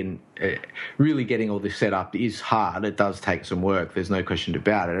easy, and really getting all this set up is hard. It does take some work. There's no question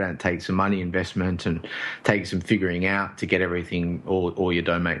about it. And it takes some money investment and takes some figuring out to get everything, all your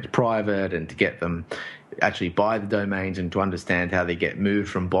domains private, and to get them actually buy the domains and to understand how they get moved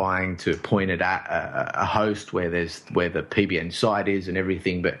from buying to pointed at a host where the PBN site is and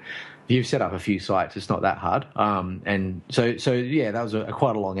everything. But you've set up a few sites, it's not that hard. And so that was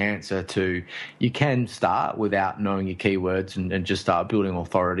quite a long answer to you can start without knowing your keywords and just start building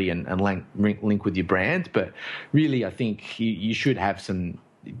authority and link with your brand. But really, I think you should have some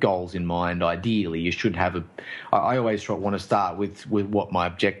goals in mind. Ideally, you should have I always want to start with what my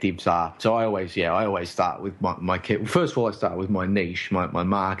objectives are. So I always start with my first of all, I start with my niche, my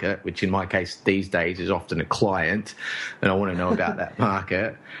market, which in my case these days is often a client, and I want to know about that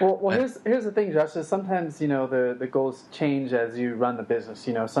market. Well, here's the thing, Josh, is sometimes the goals change as you run the business.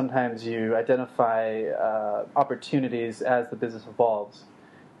 Sometimes you identify opportunities as the business evolves.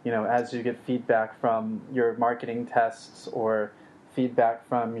 As you get feedback from your marketing tests or feedback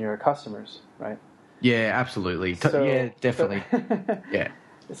from your customers, right? Yeah, absolutely. Definitely. Yeah.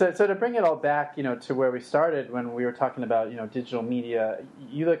 So to bring it all back, to where we started when we were talking about, digital media,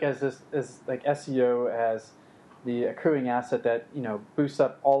 you look as like SEO as the accruing asset that, boosts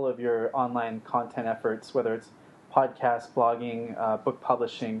up all of your online content efforts, whether it's podcast, blogging, book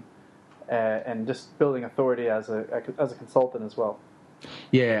publishing, and just building authority as a consultant as well.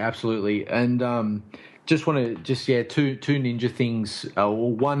 Yeah, absolutely. And just want to two ninja things,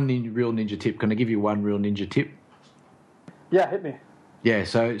 or one real ninja tip. Can I give you one real ninja tip? Yeah, hit me. Yeah,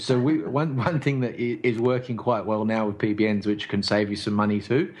 so one thing that is working quite well now with PBNs, which can save you some money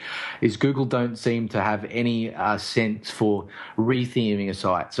too, is Google don't seem to have any sense for retheming a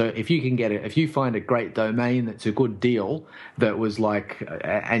site. So if you find a great domain that's a good deal, that was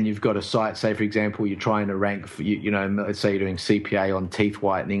and you've got a site, say for example, you're trying to rank for, let's say you're doing CPA on teeth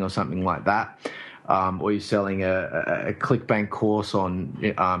whitening or something like that. Or you're selling a ClickBank course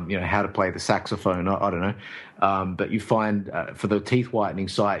on, how to play the saxophone. I don't know. But you find for the teeth whitening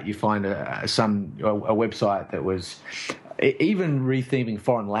site, you find a website that was even retheming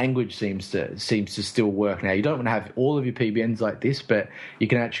foreign language seems to still work. Now you don't want to have all of your PBNs like this, but you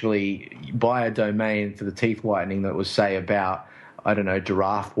can actually buy a domain for the teeth whitening that was say about, I don't know,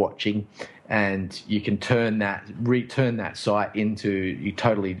 giraffe watching. And you can return that site you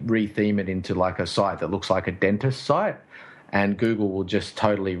totally retheme it into like a site that looks like a dentist site, and Google will just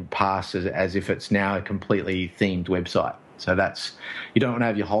totally pass as if it's now a completely themed website. So you don't want to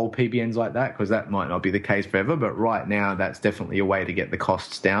have your whole PBNs like that, because that might not be the case forever, but right now that's definitely a way to get the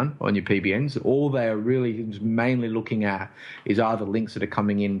costs down on your PBNs. All they are really mainly looking at is are the links that are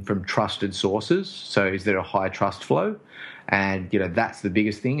coming in from trusted sources. So is there a high trust flow? And that's the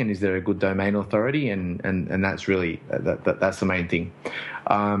biggest thing. And is there a good domain authority? And that's really that's the main thing.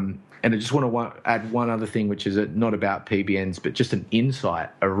 And I just want to add one other thing, which is not about PBNs, but just an insight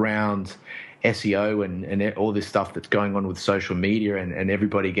around SEO and all this stuff that's going on with social media and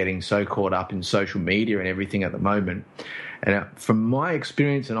everybody getting so caught up in social media and everything at the moment. And from my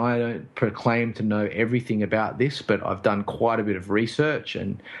experience, and I don't proclaim to know everything about this, but I've done quite a bit of research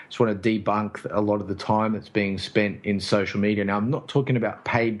and just want to debunk a lot of the time that's being spent in social media. Now, I'm not talking about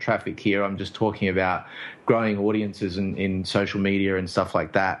paid traffic here. I'm just talking about growing audiences in social media and stuff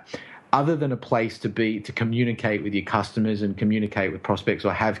like that. Other than a place to communicate with your customers and communicate with prospects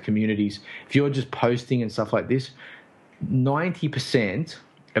or have communities, if you're just posting and stuff like this, 90%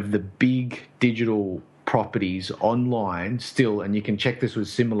 of the big digital properties online still, and you can check this with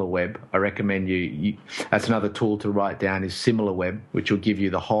SimilarWeb. I recommend you that's another tool to write down, is SimilarWeb, which will give you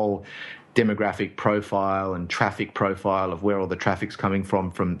the whole demographic profile and traffic profile of where all the traffic's coming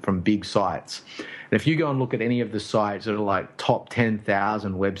from big sites. And if you go and look at any of the sites that are like top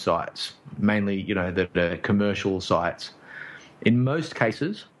 10,000 websites, mainly, that are commercial sites, in most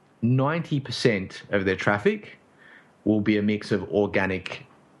cases, 90% of their traffic will be a mix of organic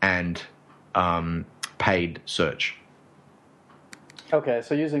and paid search. Okay,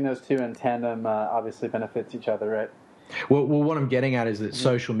 so using those two in tandem obviously benefits each other, right? Well, what I'm getting at is that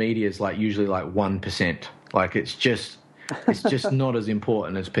social media is usually 1%. It's just not as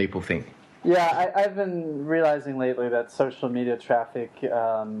important as people think. Yeah, I've been realizing lately that social media traffic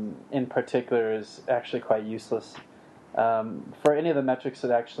in particular is actually quite useless for any of the metrics that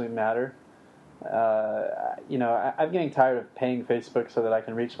actually matter. I'm getting tired of paying Facebook so that I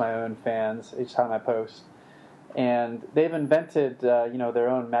can reach my own fans each time I post. And they've invented, their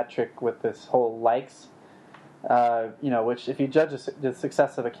own metric with this whole likes, which if you judge the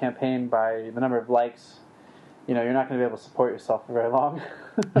success of a campaign by the number of likes, you're not going to be able to support yourself for very long.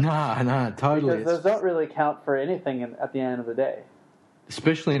 No, totally. Because those don't really count for anything at the end of the day.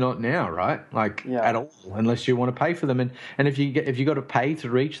 Especially not now, right? At all, unless you want to pay for them. And if you got to pay to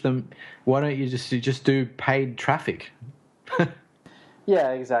reach them, why don't you just do paid traffic?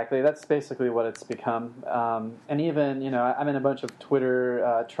 Yeah, exactly. That's basically what it's become. And even, I'm in a bunch of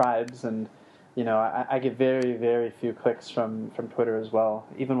Twitter tribes, and I get very, very few clicks from Twitter as well.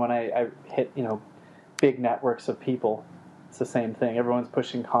 Even when I hit big networks of people, it's the same thing. Everyone's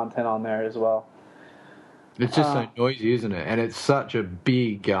pushing content on there as well. It's just so noisy, isn't it? And it's such a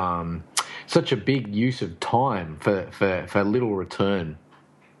big use of time for little return.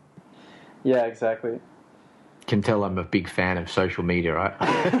 Yeah, exactly. Can tell I'm a big fan of social media, right?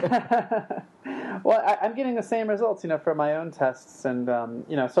 Well, I'm getting the same results, for my own tests, and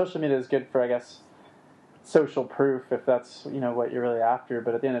social media is good for, I guess, social proof if that's what you're really after.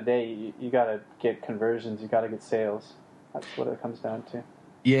 But at the end of the day, you got to get conversions, you got to get sales. That's what it comes down to.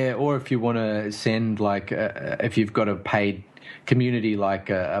 Yeah, or if you want to send if you've got a paid community like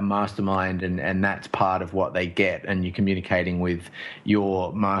a mastermind and that's part of what they get, and you're communicating with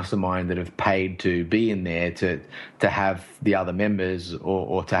your mastermind that have paid to be in there to have the other members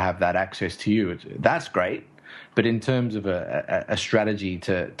or to have that access to you, that's great. But in terms of a strategy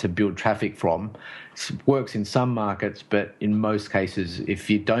to build traffic from, it works in some markets, but in most cases, if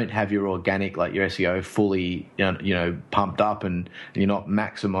you don't have your organic, your SEO fully, pumped up, and you're not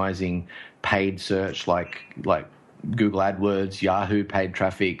maximizing paid search like Google AdWords, Yahoo paid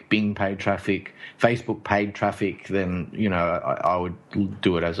traffic, Bing paid traffic, Facebook paid traffic, then I would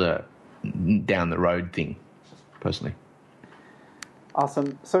do it as a down the road thing, personally.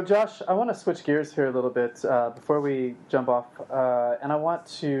 Awesome. So, Josh, I want to switch gears here a little bit before we jump off. And I want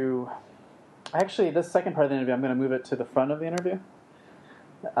to... Actually, this second part of the interview, I'm going to move it to the front of the interview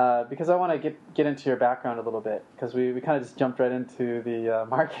because I want to get into your background a little bit, because we kind of just jumped right into the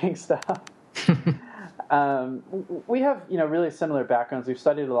marketing stuff. We have, really similar backgrounds. We've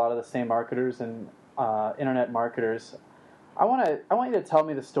studied a lot of the same marketers and internet marketers. I want you to tell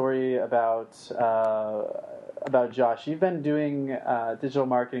me the story about Josh. You've been doing digital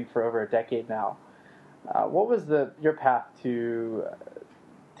marketing for over a decade now. What was your path to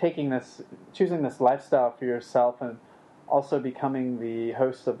choosing this lifestyle for yourself, and also becoming the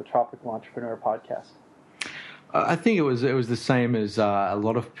host of the Tropical Entrepreneur podcast? I think it was the same as a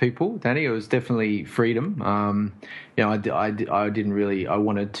lot of people, Danny. It was definitely freedom. I didn't really. I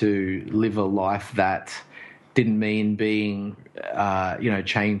wanted to live a life that didn't mean being,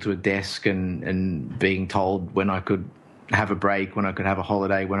 chained to a desk and being told when I could have a break, when I could have a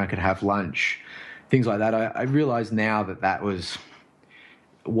holiday, when I could have lunch, things like that. I realize now that was.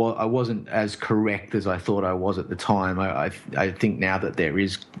 Well, I wasn't as correct as I thought I was at the time. I think now that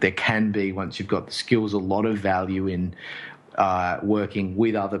there can be, once you've got the skills, a lot of value in working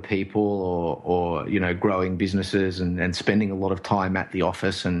with other people or growing businesses and spending a lot of time at the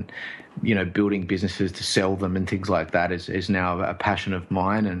office and building businesses to sell them and things like that is now a passion of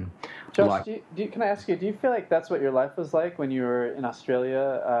mine. And Josh, can I ask you, do you feel like that's what your life was like when you were in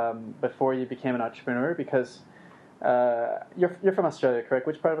Australia before you became an entrepreneur? Because you're from Australia, correct?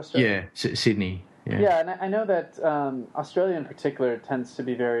 Which part of Australia? Yeah, Sydney. Yeah, and I know that Australia in particular tends to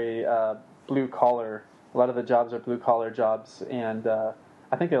be very blue collar. A lot of the jobs are blue collar jobs, and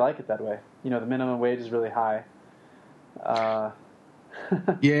I think they like it that way. The minimum wage is really high.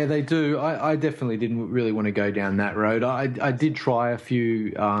 Yeah, they do. I definitely didn't really want to go down that road. I did try a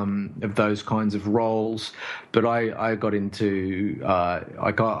few of those kinds of roles, but I got into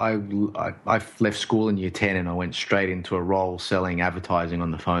I left school in year 10 and I went straight into a role selling advertising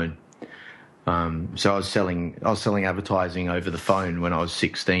on the phone. So I was selling advertising over the phone when I was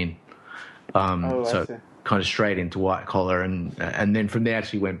 16. So kind of straight into white collar, and then from there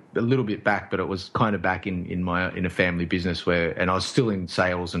actually went a little bit back, but it was kind of back in a family business and I was still in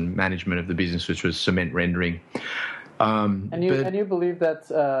sales and management of the business, which was cement rendering. And you believe that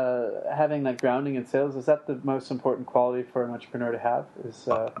having that grounding in sales, is that the most important quality for an entrepreneur to have, is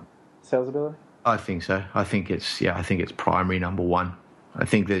sales ability? I think so. I think it's primary, number one. I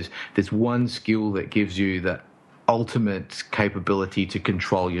think there's one skill that gives you the ultimate capability to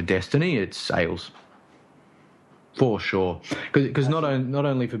control your destiny. It's sales, for sure. Because not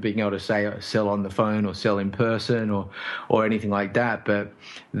only for being able to sell on the phone or sell in person or anything like that, but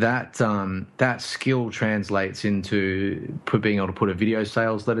that skill translates into being able to put a video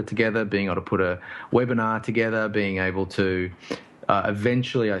sales letter together, being able to put a webinar together, being able to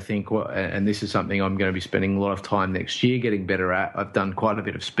eventually, I think, and this is something I'm going to be spending a lot of time next year getting better at. I've done quite a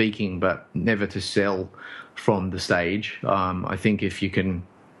bit of speaking, but never to sell from the stage. I think if you can,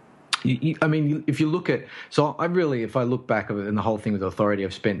 if you look at, if I look back in the whole thing with authority,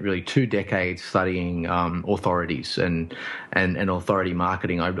 I've spent really 2 decades studying authorities and authority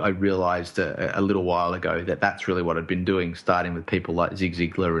marketing. I realized a little while ago that that's really what I'd been doing, starting with people like Zig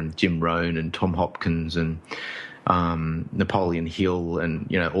Ziglar and Jim Rohn and Tom Hopkins and Napoleon Hill and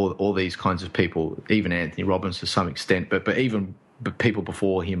all these kinds of people, even Anthony Robbins to some extent, but people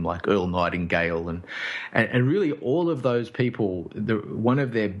before him like Earl Nightingale and really all of those people. What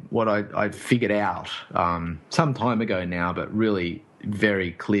I figured out some time ago now, but really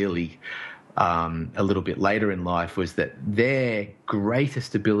very clearly a little bit later in life, was that their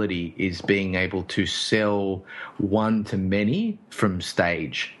greatest ability is being able to sell one to many from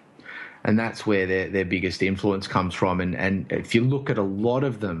stage. And that's where their biggest influence comes from. And if you look at a lot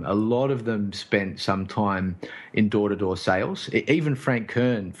of them spent some time in door-to-door sales. Even Frank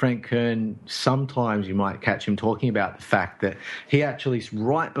Kern, sometimes you might catch him talking about the fact that he actually,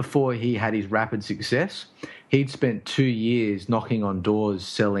 right before he had his rapid success, he'd spent 2 years knocking on doors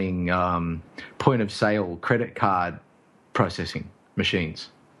selling point-of-sale credit card processing machines.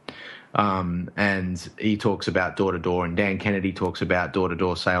 And he talks about door-to-door, and Dan Kennedy talks about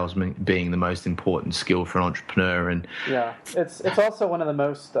door-to-door sales being the most important skill for an entrepreneur. And yeah, it's also one of the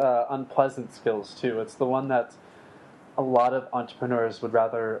most unpleasant skills too. It's the one that a lot of entrepreneurs would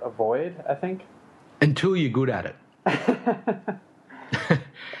rather avoid, I think. Until you're good at it.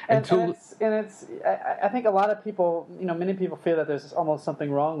 I think a lot of people, many people feel that there's almost something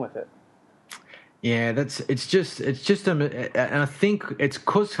wrong with it. Yeah, it's just, and I think it's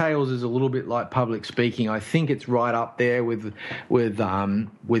because sales is a little bit like public speaking. I think it's right up there with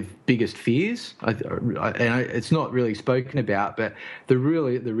biggest fears. It's not really spoken about, but the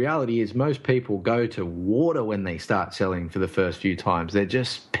reality is most people go to water when they start selling for the first few times. They're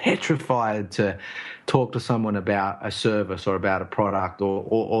just petrified to talk to someone about a service or about a product,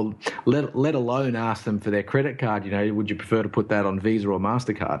 or let alone ask them for their credit card. Would you prefer to put that on Visa or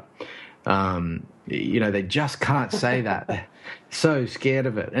MasterCard? They just can't say that. They're so scared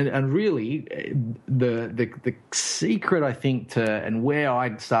of it. And really, the secret, I think, and where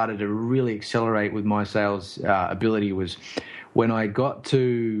I started to really accelerate with my sales ability was when I got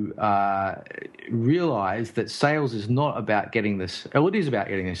to realize that sales is not about getting this. Well, it is about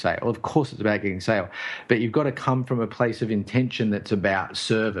getting a sale. Of course, it's about getting a sale. But you've got to come from a place of intention that's about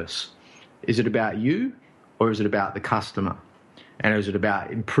service. Is it about you, or is it about the customer? And is it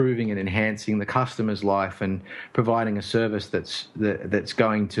about improving and enhancing the customer's life and providing a service that's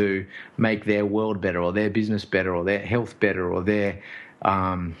going to make their world better, or their business better, or their health better, or their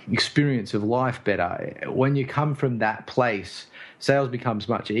experience of life better? When you come from that place, sales becomes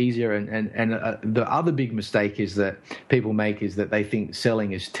much easier. And the other big mistake is that people make is that they think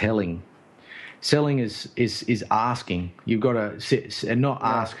selling is telling. selling is asking. You've got to sit and not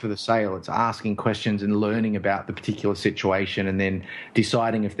ask for the sale. It's asking questions and learning about the particular situation, and then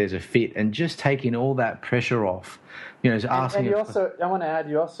deciding if there's a fit, and just taking all that pressure off. Asking. And you also, I want to add,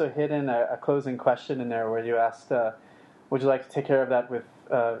 you also hid in a closing question in there where you asked, "Would you like to take care of that with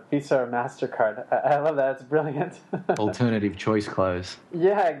Visa or MasterCard?" I love that. It's brilliant. Alternative choice close.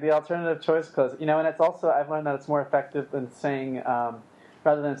 Yeah, the alternative choice close. And it's also, I've learned that it's more effective than saying,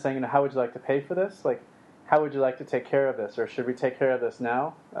 rather than saying, how would you like to pay for this? Like, how would you like to take care of this? Or should we take care of this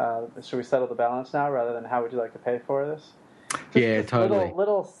now? Should we settle the balance now? Rather than how would you like to pay for this? Just totally.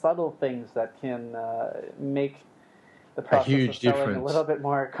 Little subtle things that can make the process a huge of selling difference. A little bit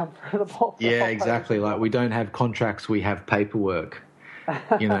more comfortable. Yeah, exactly. Like, we don't have contracts, we have paperwork.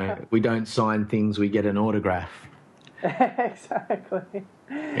 We don't sign things, we get an autograph. Exactly.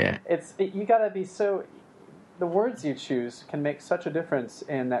 Yeah. You got to be so. The words you choose can make such a difference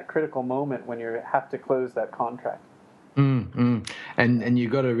in that critical moment when you have to close that contract. And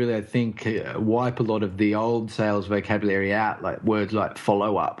you've got to really, I think, wipe a lot of the old sales vocabulary out, like words like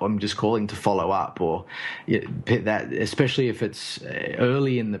follow up. I'm just calling to follow up, or that, especially if it's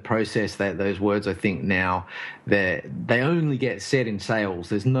early in the process. That those words, I think now, they only get said in sales.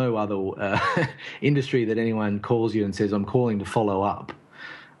 There's no other industry that anyone calls you and says, "I'm calling to follow up."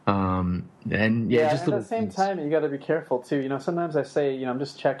 Just at the same time, you got to be careful too. Sometimes I say, I'm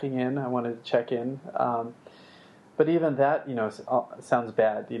just checking in. I wanted to check in. But even that, sounds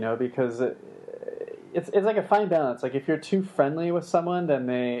bad, because it's like a fine balance. Like, if you're too friendly with someone, then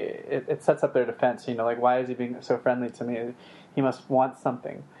it sets up their defense. Like, why is he being so friendly to me? He must want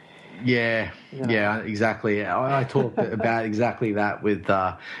something. Yeah, exactly. I talk about exactly that with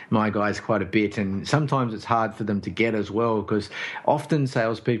my guys quite a bit, and sometimes it's hard for them to get as well, because often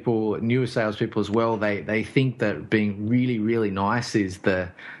newer salespeople as well, they think that being really, really nice is the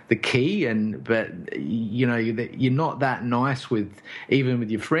key, but you're not that nice even with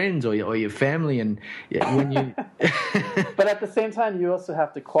your friends or your family, and when you. But at the same time, you also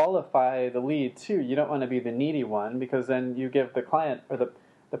have to qualify the lead too. You don't want to be the needy one, because then you give the client or the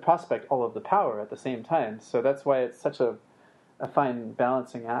prospect all of the power at the same time. So that's why it's such a fine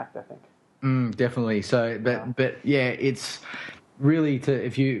balancing act, I think. Definitely. So, but it's really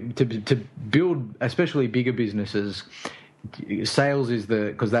to build, especially bigger businesses. Sales is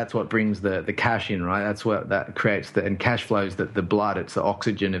because that's what brings the cash in, right? That's what that creates and cash flows the blood. It's the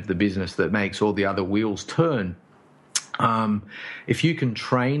oxygen of the business that makes all the other wheels turn. If you can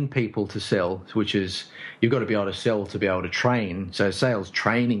train people to sell, which is, you've got to be able to sell to be able to train. So sales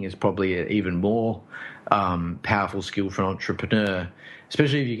training is probably an even more powerful skill for an entrepreneur,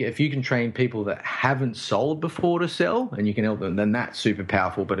 especially if you can train people that haven't sold before to sell, and you can help them, then that's super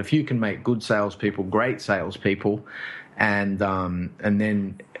powerful. But if you can make good salespeople, great salespeople, and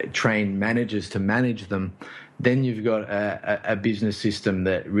then train managers to manage them, then you've got a business system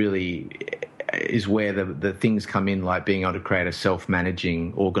that really is where the things come in, like being able to create a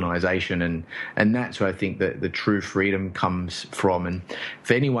self-managing organization, and that's where I think that the true freedom comes from. And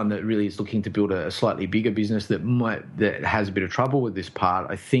for anyone that really is looking to build a slightly bigger business that has a bit of trouble with this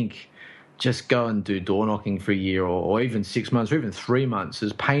part, I think just go and do door knocking for a year or even 6 months or even 3 months,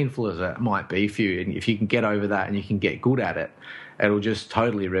 as painful as it might be for you. And if you can get over that and you can get good at it, it'll just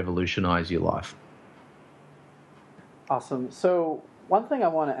totally revolutionize your life. Awesome. So one thing I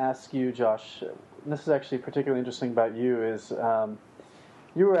want to ask you, Josh, and this is actually particularly interesting about you, is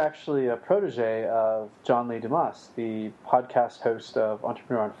you were actually a protege of John Lee Dumas, the podcast host of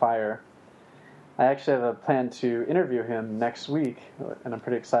Entrepreneur on Fire. I actually have a plan to interview him next week, and I'm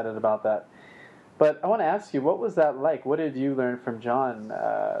pretty excited about that. But I want to ask you, what was that like? What did you learn from John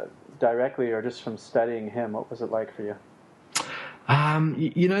directly, or just from studying him? What was it like for you?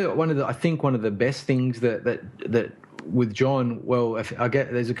 I think one of the best things that with John,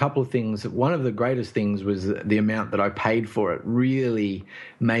 there's a couple of things. One of the greatest things was the amount that I paid for it really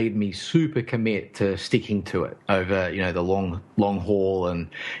made me super commit to sticking to it over, the long haul, and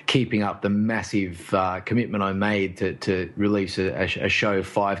keeping up the massive commitment I made to release a show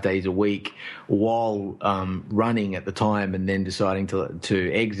 5 days a week while running at the time, and then deciding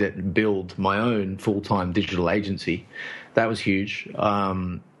to exit and build my own full-time digital agency. That was huge.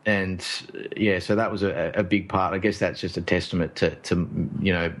 So that was a big part. I guess that's just a testament to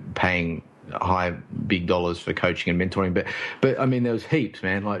paying big dollars for coaching and mentoring. But I mean, there was heaps,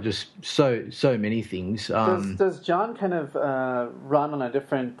 man. Like, just so many things. Does John kind of run on a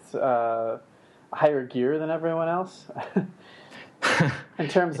different higher gear than everyone else in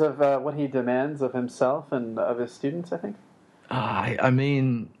terms of what he demands of himself and of his students? I think. I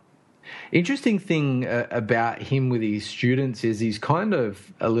mean, Interesting thing about him with his students is he's kind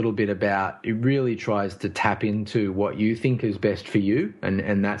of a little bit about, he really tries to tap into what you think is best for you,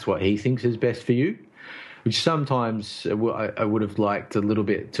 and that's what he thinks is best for you, which sometimes I would have liked a little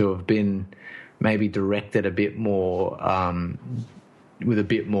bit to have been maybe directed a bit more, with a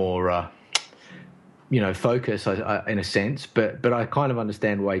bit more focus, in a sense, but I kind of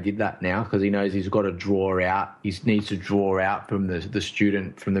understand why he did that now, because he knows he's got to draw out. He needs to draw out from the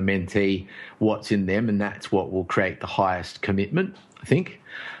student, from the mentee, what's in them, and that's what will create the highest commitment, I think.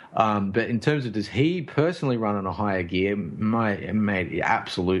 But in terms of, does he personally run on a higher gear? Mate,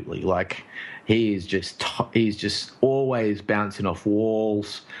 absolutely. Like, he's just always bouncing off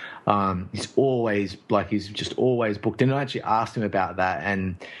walls. He's just always booked. And I actually asked him about that,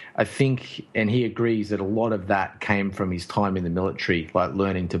 and I think, and he agrees that a lot of that came from his time in the military, like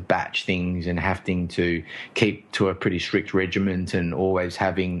learning to batch things and having to keep to a pretty strict regiment, and always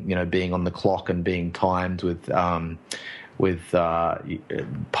having, being on the clock and being timed with not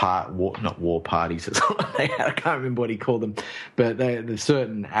war parties. I can't remember what he called them, but the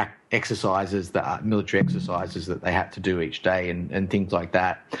certain exercises, military exercises that they had to do each day, and things like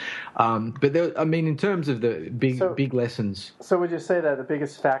that. But in terms of the big lessons. So would you say that the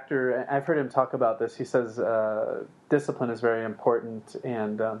biggest factor? I've heard him talk about this. He says discipline is very important,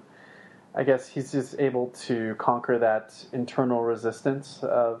 and I guess he's just able to conquer that internal resistance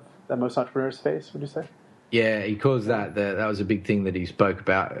that most entrepreneurs face. Would you say? Yeah, he calls that was a big thing that he spoke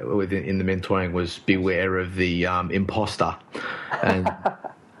about in the mentoring, was beware of the imposter. And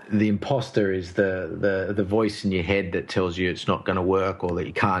the imposter is the voice in your head that tells you it's not going to work, or that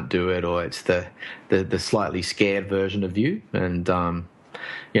you can't do it, or it's the slightly scared version of you. And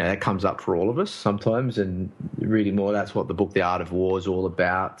that comes up for all of us sometimes. And reading more, that's what the book The Art of War is all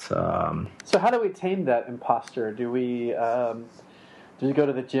about. So how do we tame that imposter? Do we go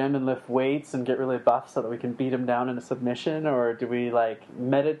to the gym and lift weights and get really buff so that we can beat him down in a submission? Or do we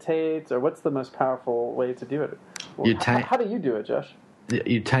meditate? Or what's the most powerful way to do it? How do you do it, Josh?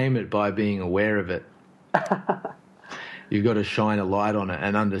 You tame it by being aware of it. You've got to shine a light on it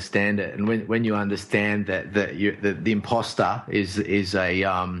and understand it. And when you understand that the imposter is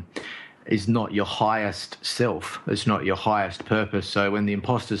not your highest self. It's not your highest purpose. So when the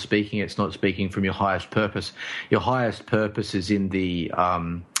imposter's speaking, it's not speaking from your highest purpose. Your highest purpose is in the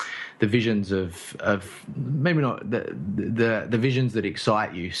visions of maybe not the visions that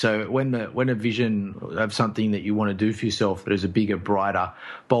excite you. So when a vision of something that you want to do for yourself that is a bigger, brighter,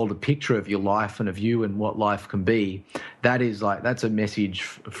 bolder picture of your life and of you and what life can be, that's a message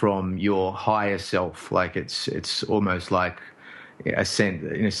from your higher self. Like it's almost like in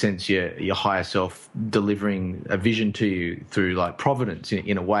a sense, your higher self delivering a vision to you through providence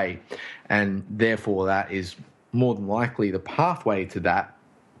in a way, and therefore that is more than likely the pathway to that,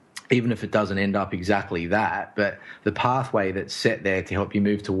 even if it doesn't end up exactly that. But the pathway that's set there to help you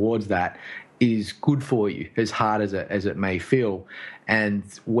move towards that is good for you, as hard as it may feel. And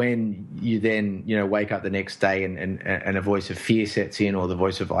when you then wake up the next day and a voice of fear sets in, or the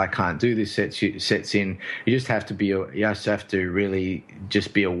voice of I can't do this sets in, you just have to really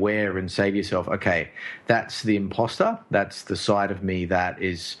just be aware and say to yourself, okay, that's the imposter, that's the side of me that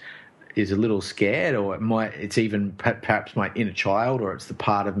is a little scared, or it's even perhaps my inner child, or it's the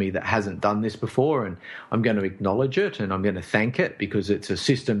part of me that hasn't done this before, and I'm going to acknowledge it and I'm going to thank it, because it's a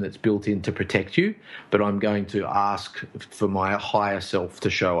system that's built in to protect you. But I'm going to ask for my higher self to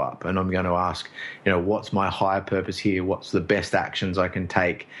show up, and I'm going to ask, what's my higher purpose here? What's the best actions I can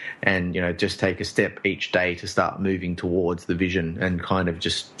take? And, just take a step each day to start moving towards the vision, and kind of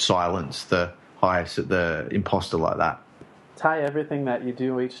just silence the imposter like that. Tie everything that you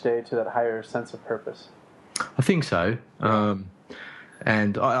do each day to that higher sense of purpose. I think so.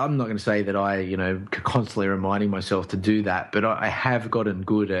 And I'm not going to say that I, constantly reminding myself to do that, but I have gotten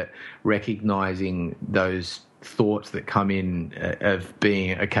good at recognizing those thoughts that come in of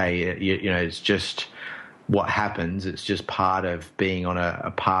being, okay, it's just what happens. It's just part of being on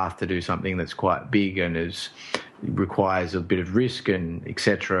a path to do something that's quite big and requires a bit of risk and et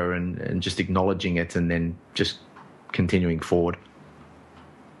cetera, and just acknowledging it and then just continuing forward.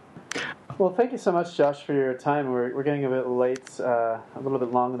 Well, thank you so much, Josh, for your time. We're getting a bit late, a little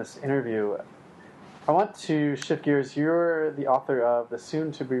bit long in this interview. I want to shift gears. You're the author of the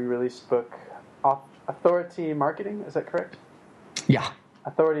soon-to-be-released book, Authority Marketing. Is that correct? Yeah.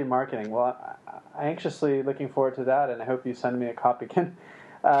 Authority Marketing. Well, I'm anxiously looking forward to that, and I hope you send me a copy. Can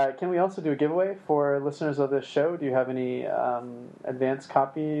we also do a giveaway for listeners of this show? Do you have any advanced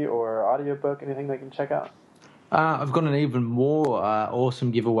copy or audiobook, anything they can check out? I've got an even more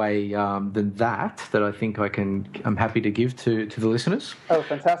awesome giveaway than that I think I'm happy to give to the listeners. Oh,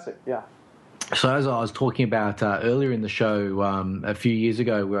 fantastic! Yeah. So as I was talking about earlier in the show, a few years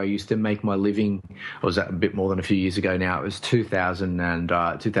ago, where I used to make my living, or was that a bit more than a few years ago now? It was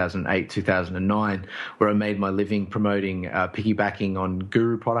 2008, 2009, where I made my living promoting piggybacking on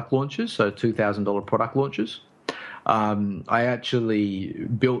guru product launches, so $2,000 product launches. I actually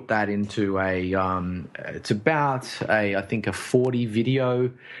built that into it's about I think a 40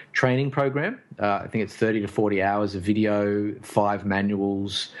 video training program. I think it's 30 to 40 hours of video, 5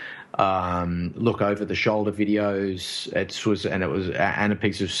 manuals, look over the shoulder videos. And a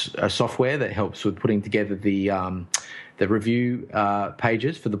piece of software that helps with putting together the review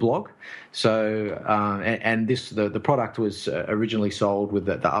pages for the blog. So the product was originally sold with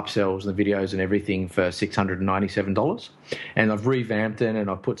the upsells and the videos and everything for $697, and I've revamped it and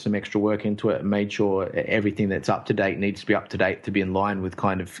I've put some extra work into it and made sure everything that's up to date needs to be up to date to be in line with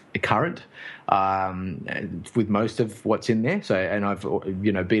kind of current with most of what's in there. So, and I've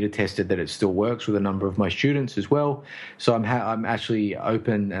beta tested that it still works with a number of my students as well. So I'm actually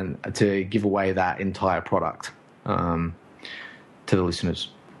open to give away that entire product to the listeners.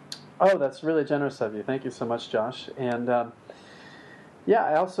 Oh, that's really generous of you. Thank you so much, Josh. And I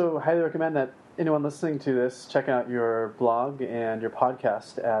also highly recommend that anyone listening to this check out your blog and your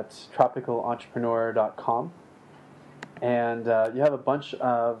podcast at tropicalentrepreneur.com. And you have a bunch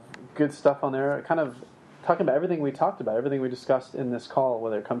of good stuff on there, kind of talking about everything we talked about, everything we discussed in this call,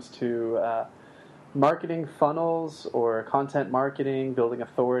 whether it comes to marketing funnels or content marketing, building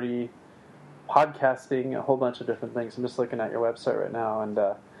authority, podcasting, a whole bunch of different things. I'm just looking at your website right now and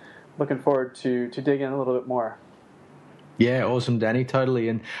looking forward to digging in a little bit more. Yeah, awesome, Danny, totally.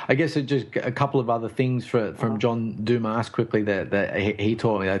 And I guess just a couple of other things from John Dumas quickly that he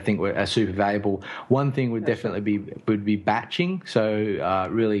taught me I think are super valuable. One thing would definitely be batching. So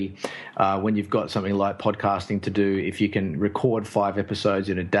really, when you've got something like podcasting to do, if you can record 5 episodes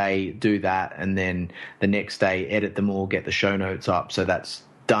in a day, do that, and then the next day edit them all, get the show notes up. So that's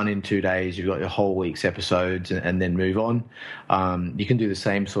done in 2 days. You've got your whole week's episodes and then move on. You can do the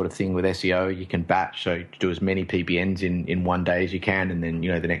same sort of thing with SEO. You can batch, so do as many PBNs in 1 day as you can, and then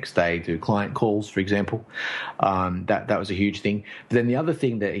the next day do client calls, for example. That was a huge thing. But then the other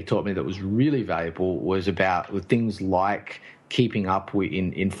thing that he taught me that was really valuable was about with things like keeping up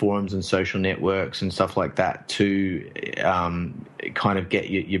in forums and social networks and stuff like that to kind of get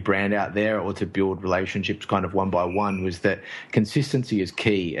your brand out there or to build relationships kind of one by one, was that consistency is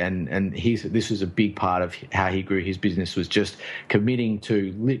key. And this was a big part of how he grew his business, was just committing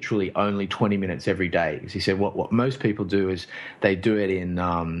to literally only 20 minutes every day. Because he said what most people do is they do it in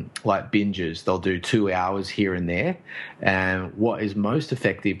like binges. They'll do 2 hours here and there. And what is most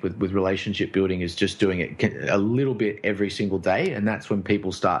effective with relationship building is just doing it a little bit every single day. And that's when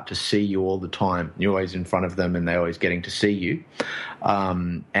people start to see you all the time. You're always in front of them and they're always getting to see you.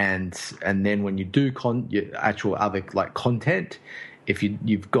 And then when you do your actual other like content, if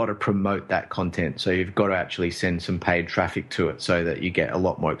you've got to promote that content, so you've got to actually send some paid traffic to it so that you get a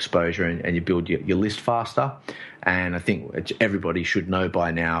lot more exposure and you build your list faster. And I think everybody should know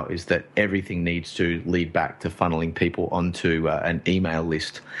by now is that everything needs to lead back to funneling people onto an email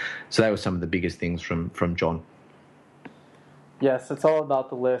list. So that was some of the biggest things from John. Yes, it's all about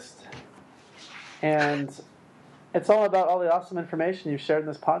the list. And it's all about all the awesome information you've shared in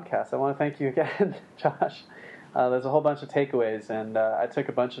this podcast. I want to thank you again, Josh. There's a whole bunch of takeaways, and I took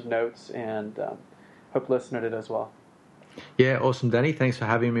a bunch of notes, and hope the listener did as well. Yeah, awesome, Danny. Thanks for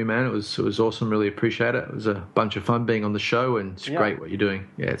having me, man. It was awesome. Really appreciate it. It was a bunch of fun being on the show, and it's great what you're doing.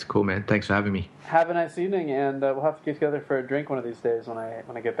 Yeah, it's cool, man. Thanks for having me. Have a nice evening, and we'll have to get together for a drink one of these days when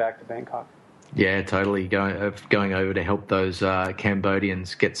I get back to Bangkok. Yeah, totally. Going over to help those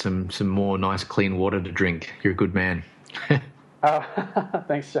Cambodians get some more nice, clean water to drink. You're a good man. Oh,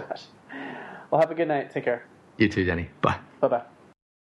 thanks, Josh. Well, have a good night. Take care. You too, Danny. Bye. Bye-bye.